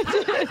second.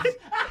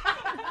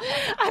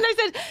 And I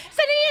said,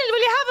 Sunil, will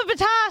you have a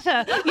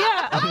patata?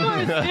 Yeah, of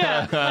course.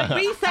 Yeah.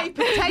 We say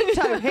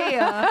potato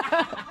here.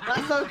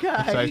 That's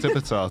okay.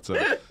 Potato.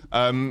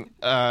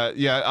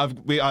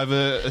 I have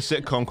a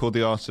sitcom called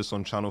The Artist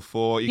on Channel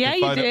 4. You Yeah, can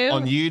you find do. it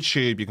on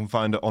YouTube. You can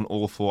find it on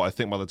all 4. I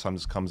think by the time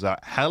this comes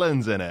out,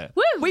 Helen's in it.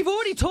 Woo! We've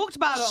already talked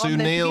about it Sue on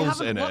this. If you Neal's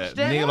haven't in it. watched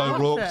Neil watch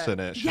O'Rourke's it. in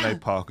it. Yeah.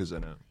 Sinead Parker's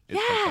in it. It's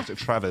fantastic.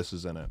 Travis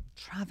is in it.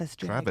 Travis,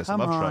 Jake, Travis, I come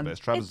love on. Travis.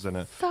 Travis is in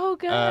it. So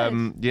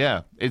good.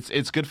 Yeah,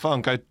 it's good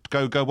fun.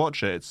 Go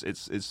watch it.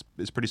 It's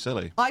pretty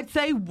silly. I'd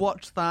say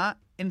watch that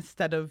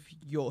instead of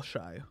your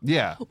show.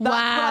 Yeah. That's what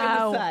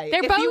I would Wow. say. They're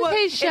If you both were-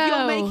 his If you're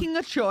show. making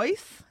a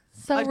choice,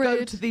 So I'd go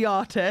rude. to the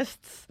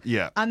artists.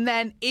 Yeah. And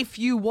then if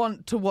you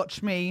want to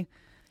watch me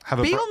Have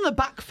a be br- on the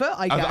back foot,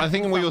 I guess. I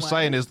think in what some you're way.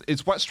 saying is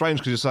it's quite strange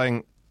because you're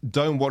saying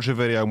don't watch a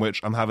video in which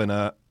I'm having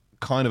a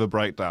kind of a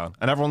breakdown,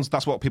 and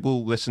that's what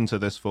people listen to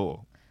this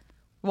for.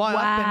 Why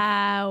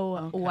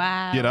Wow.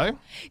 Wow. You know?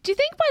 Do you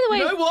think, by the way,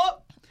 You know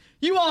what?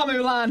 You are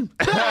Mulan.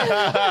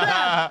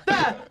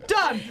 there,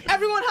 done.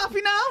 Everyone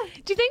happy now?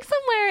 do you think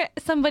somewhere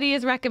somebody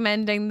is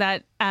recommending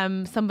that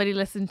somebody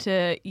listen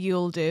to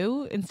You'll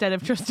Do instead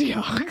of Trusty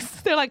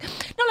Hogs? They're like,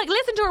 no, like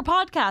listen to her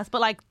podcast, but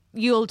like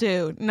You'll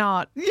Do,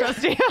 not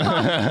Trusty Hogs.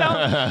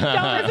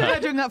 Don't listen. They're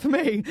doing that for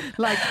me.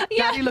 Like,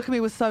 Yeah. Daddy Look at Me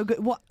was so good.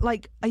 What?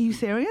 Like, are you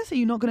serious? Are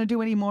you not going to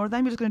do any more of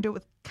them? You're just going to do it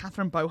with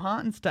Catherine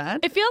Bohart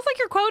instead? It feels like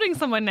you're quoting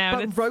someone now. and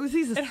But it's-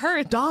 Rosie's a it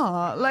hurts.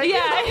 star. Like,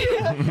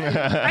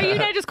 Yeah. Are you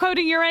now just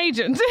quoting your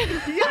agent?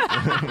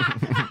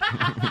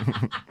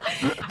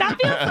 That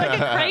feels like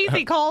a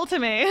crazy call to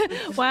me.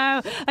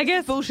 Wow. I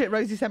guess. Bullshit.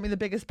 Rosie sent me the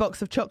biggest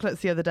box of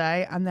chocolates the other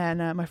day, and then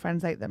my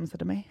friends ate them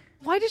instead of me.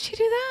 Why did she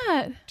do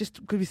that?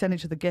 Just because we send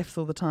each other gifts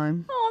all the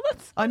time. Oh,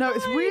 that's. So I know,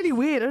 it's nice. really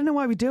weird. I don't know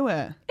why we do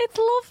it. It's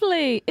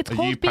lovely. It's Are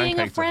called you being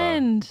a pancaked to her?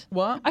 friend.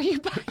 What? Are you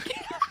back?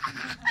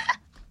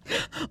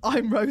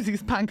 I'm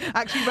Rosie's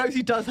Actually,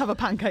 Rosie does have a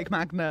pancake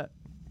magnet.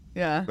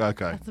 Yeah.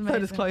 Okay. That's So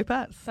amazing. does Chloe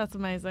Petts. That's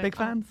amazing. Big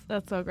fans.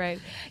 That's so great.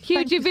 Thank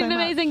Huge, you you've been so an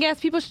amazing much.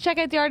 guest. People should check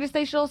out the artist.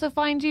 They should also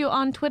find you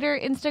on Twitter,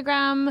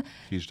 Instagram.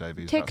 Huge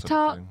Davies.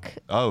 TikTok. That sort of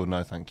thing. Oh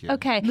no, thank you.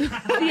 Okay.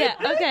 Yeah,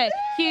 okay.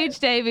 Huge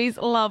Davies.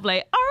 Lovely.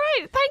 All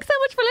right. Thanks so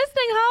much for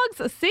listening,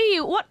 Hogs. See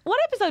you. What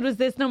episode was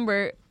this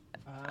number?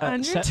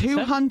 Andrew?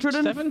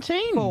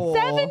 204.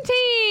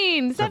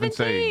 17.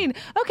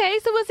 Okay,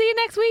 so we'll see you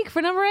next week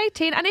for number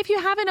 18. And if you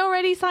haven't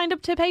already signed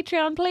up to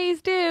Patreon,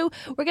 please do.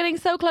 We're getting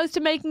so close to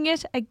making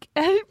it a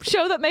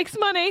show that makes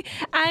money.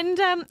 And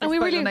we Spelled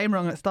really your name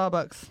wrong at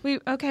Starbucks. we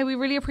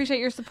really appreciate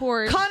your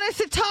support. Connor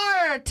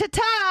Sitar,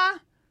 ta-ta.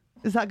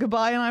 Is that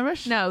goodbye in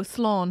Irish? No,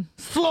 Slán.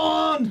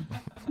 Slán!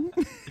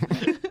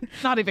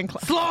 Not even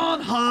close.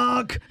 Slán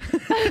hog!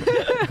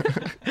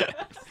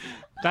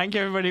 Thank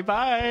you, everybody.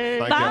 Bye.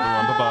 Thank you,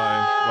 everyone.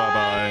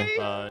 Bye-bye.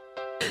 Bye.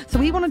 So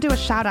we want to do a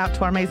shout out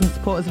to our amazing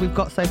supporters we've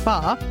got so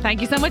far. Thank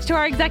you so much to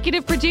our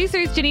executive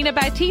producers, Janina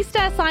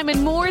Bautista,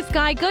 Simon Moores,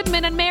 Guy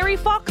Goodman, and Mary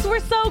Fox. We're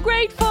so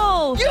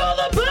grateful. You're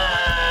the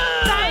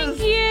best! Thank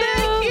you.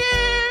 Thank you!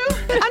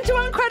 And to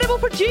our incredible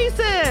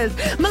producers,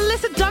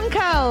 Melissa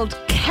Dunkeld,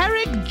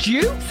 Kerrig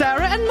Dew,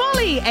 Sarah and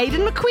Molly,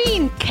 Aidan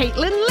McQueen,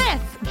 Caitlin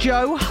Less,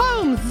 Joe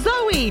Holmes,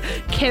 Zoe,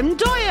 Kim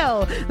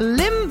Doyle,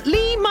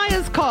 Lee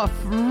Myerscough,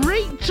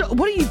 Rachel.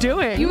 What are you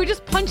doing? You were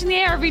just punching the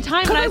air every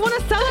time. Because and I want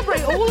to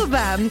celebrate all of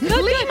them.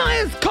 Lee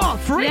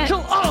Myerscough,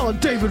 Rachel,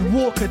 David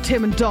Walker,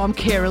 Tim and Dom,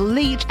 Kira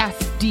Leach,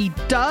 SD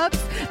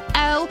Dubs,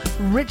 Elle,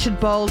 Richard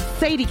Bowles,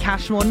 Sadie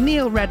Cashmore,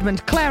 Neil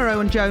Redmond, Claire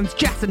Owen Jones,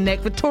 Jess and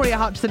Nick, Victoria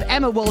Hutchison,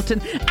 Emma Walton,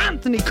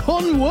 Anthony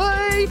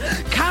Conway,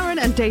 Karen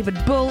and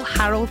David Bull,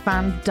 Harold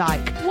Van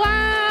Dyke.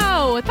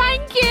 Wow,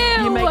 thank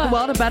you. You make the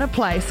world a better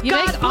place. You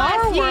God make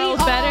our bless ye world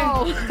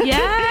all. better.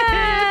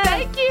 Yeah.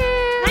 Thank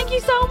you. Thank you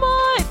so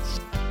much.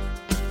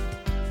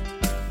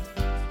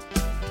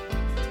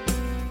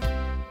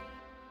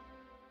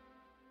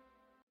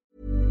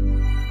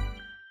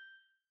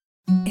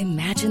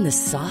 Imagine the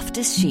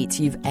softest sheets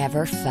you've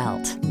ever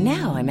felt.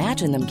 Now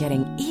imagine them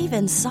getting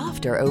even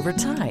softer over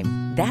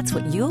time. That's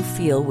what you'll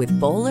feel with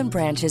Boll &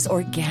 Branch's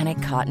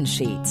organic cotton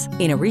sheets.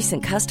 In a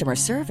recent customer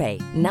survey,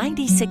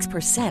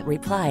 96%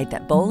 replied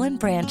that Boll &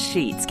 Branch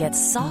sheets get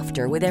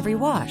softer with every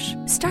wash.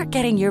 Start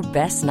getting your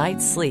best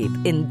night's sleep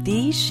in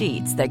these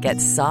sheets that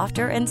get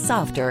softer and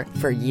softer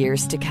for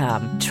years to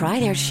come. Try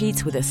their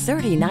sheets with a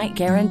 30-night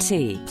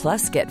guarantee.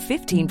 Plus, get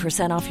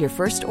 15% off your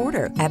first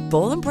order at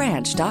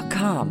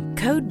bollandbranch.com.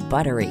 Code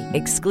BUTTERY.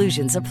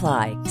 Exclusions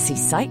apply. See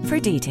site for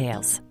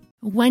details.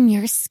 When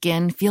your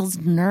skin feels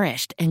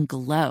nourished and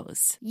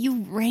glows,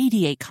 you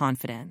radiate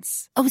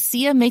confidence.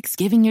 Osea makes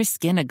giving your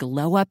skin a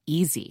glow up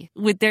easy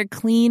with their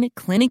clean,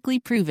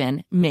 clinically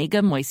proven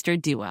Mega Moisture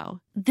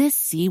Duo. This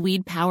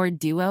seaweed-powered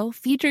duo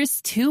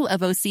features 2 of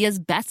Osea's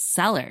best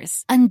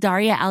sellers,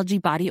 Undaria Algae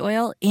Body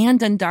Oil and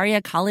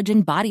Undaria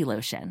Collagen Body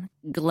Lotion.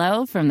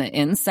 Glow from the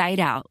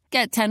inside out.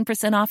 Get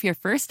 10% off your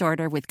first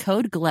order with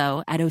code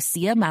GLOW at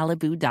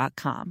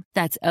OseaMalibu.com.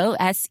 That's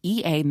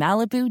OSEA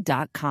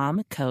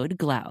Malibu.com, code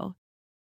GLOW.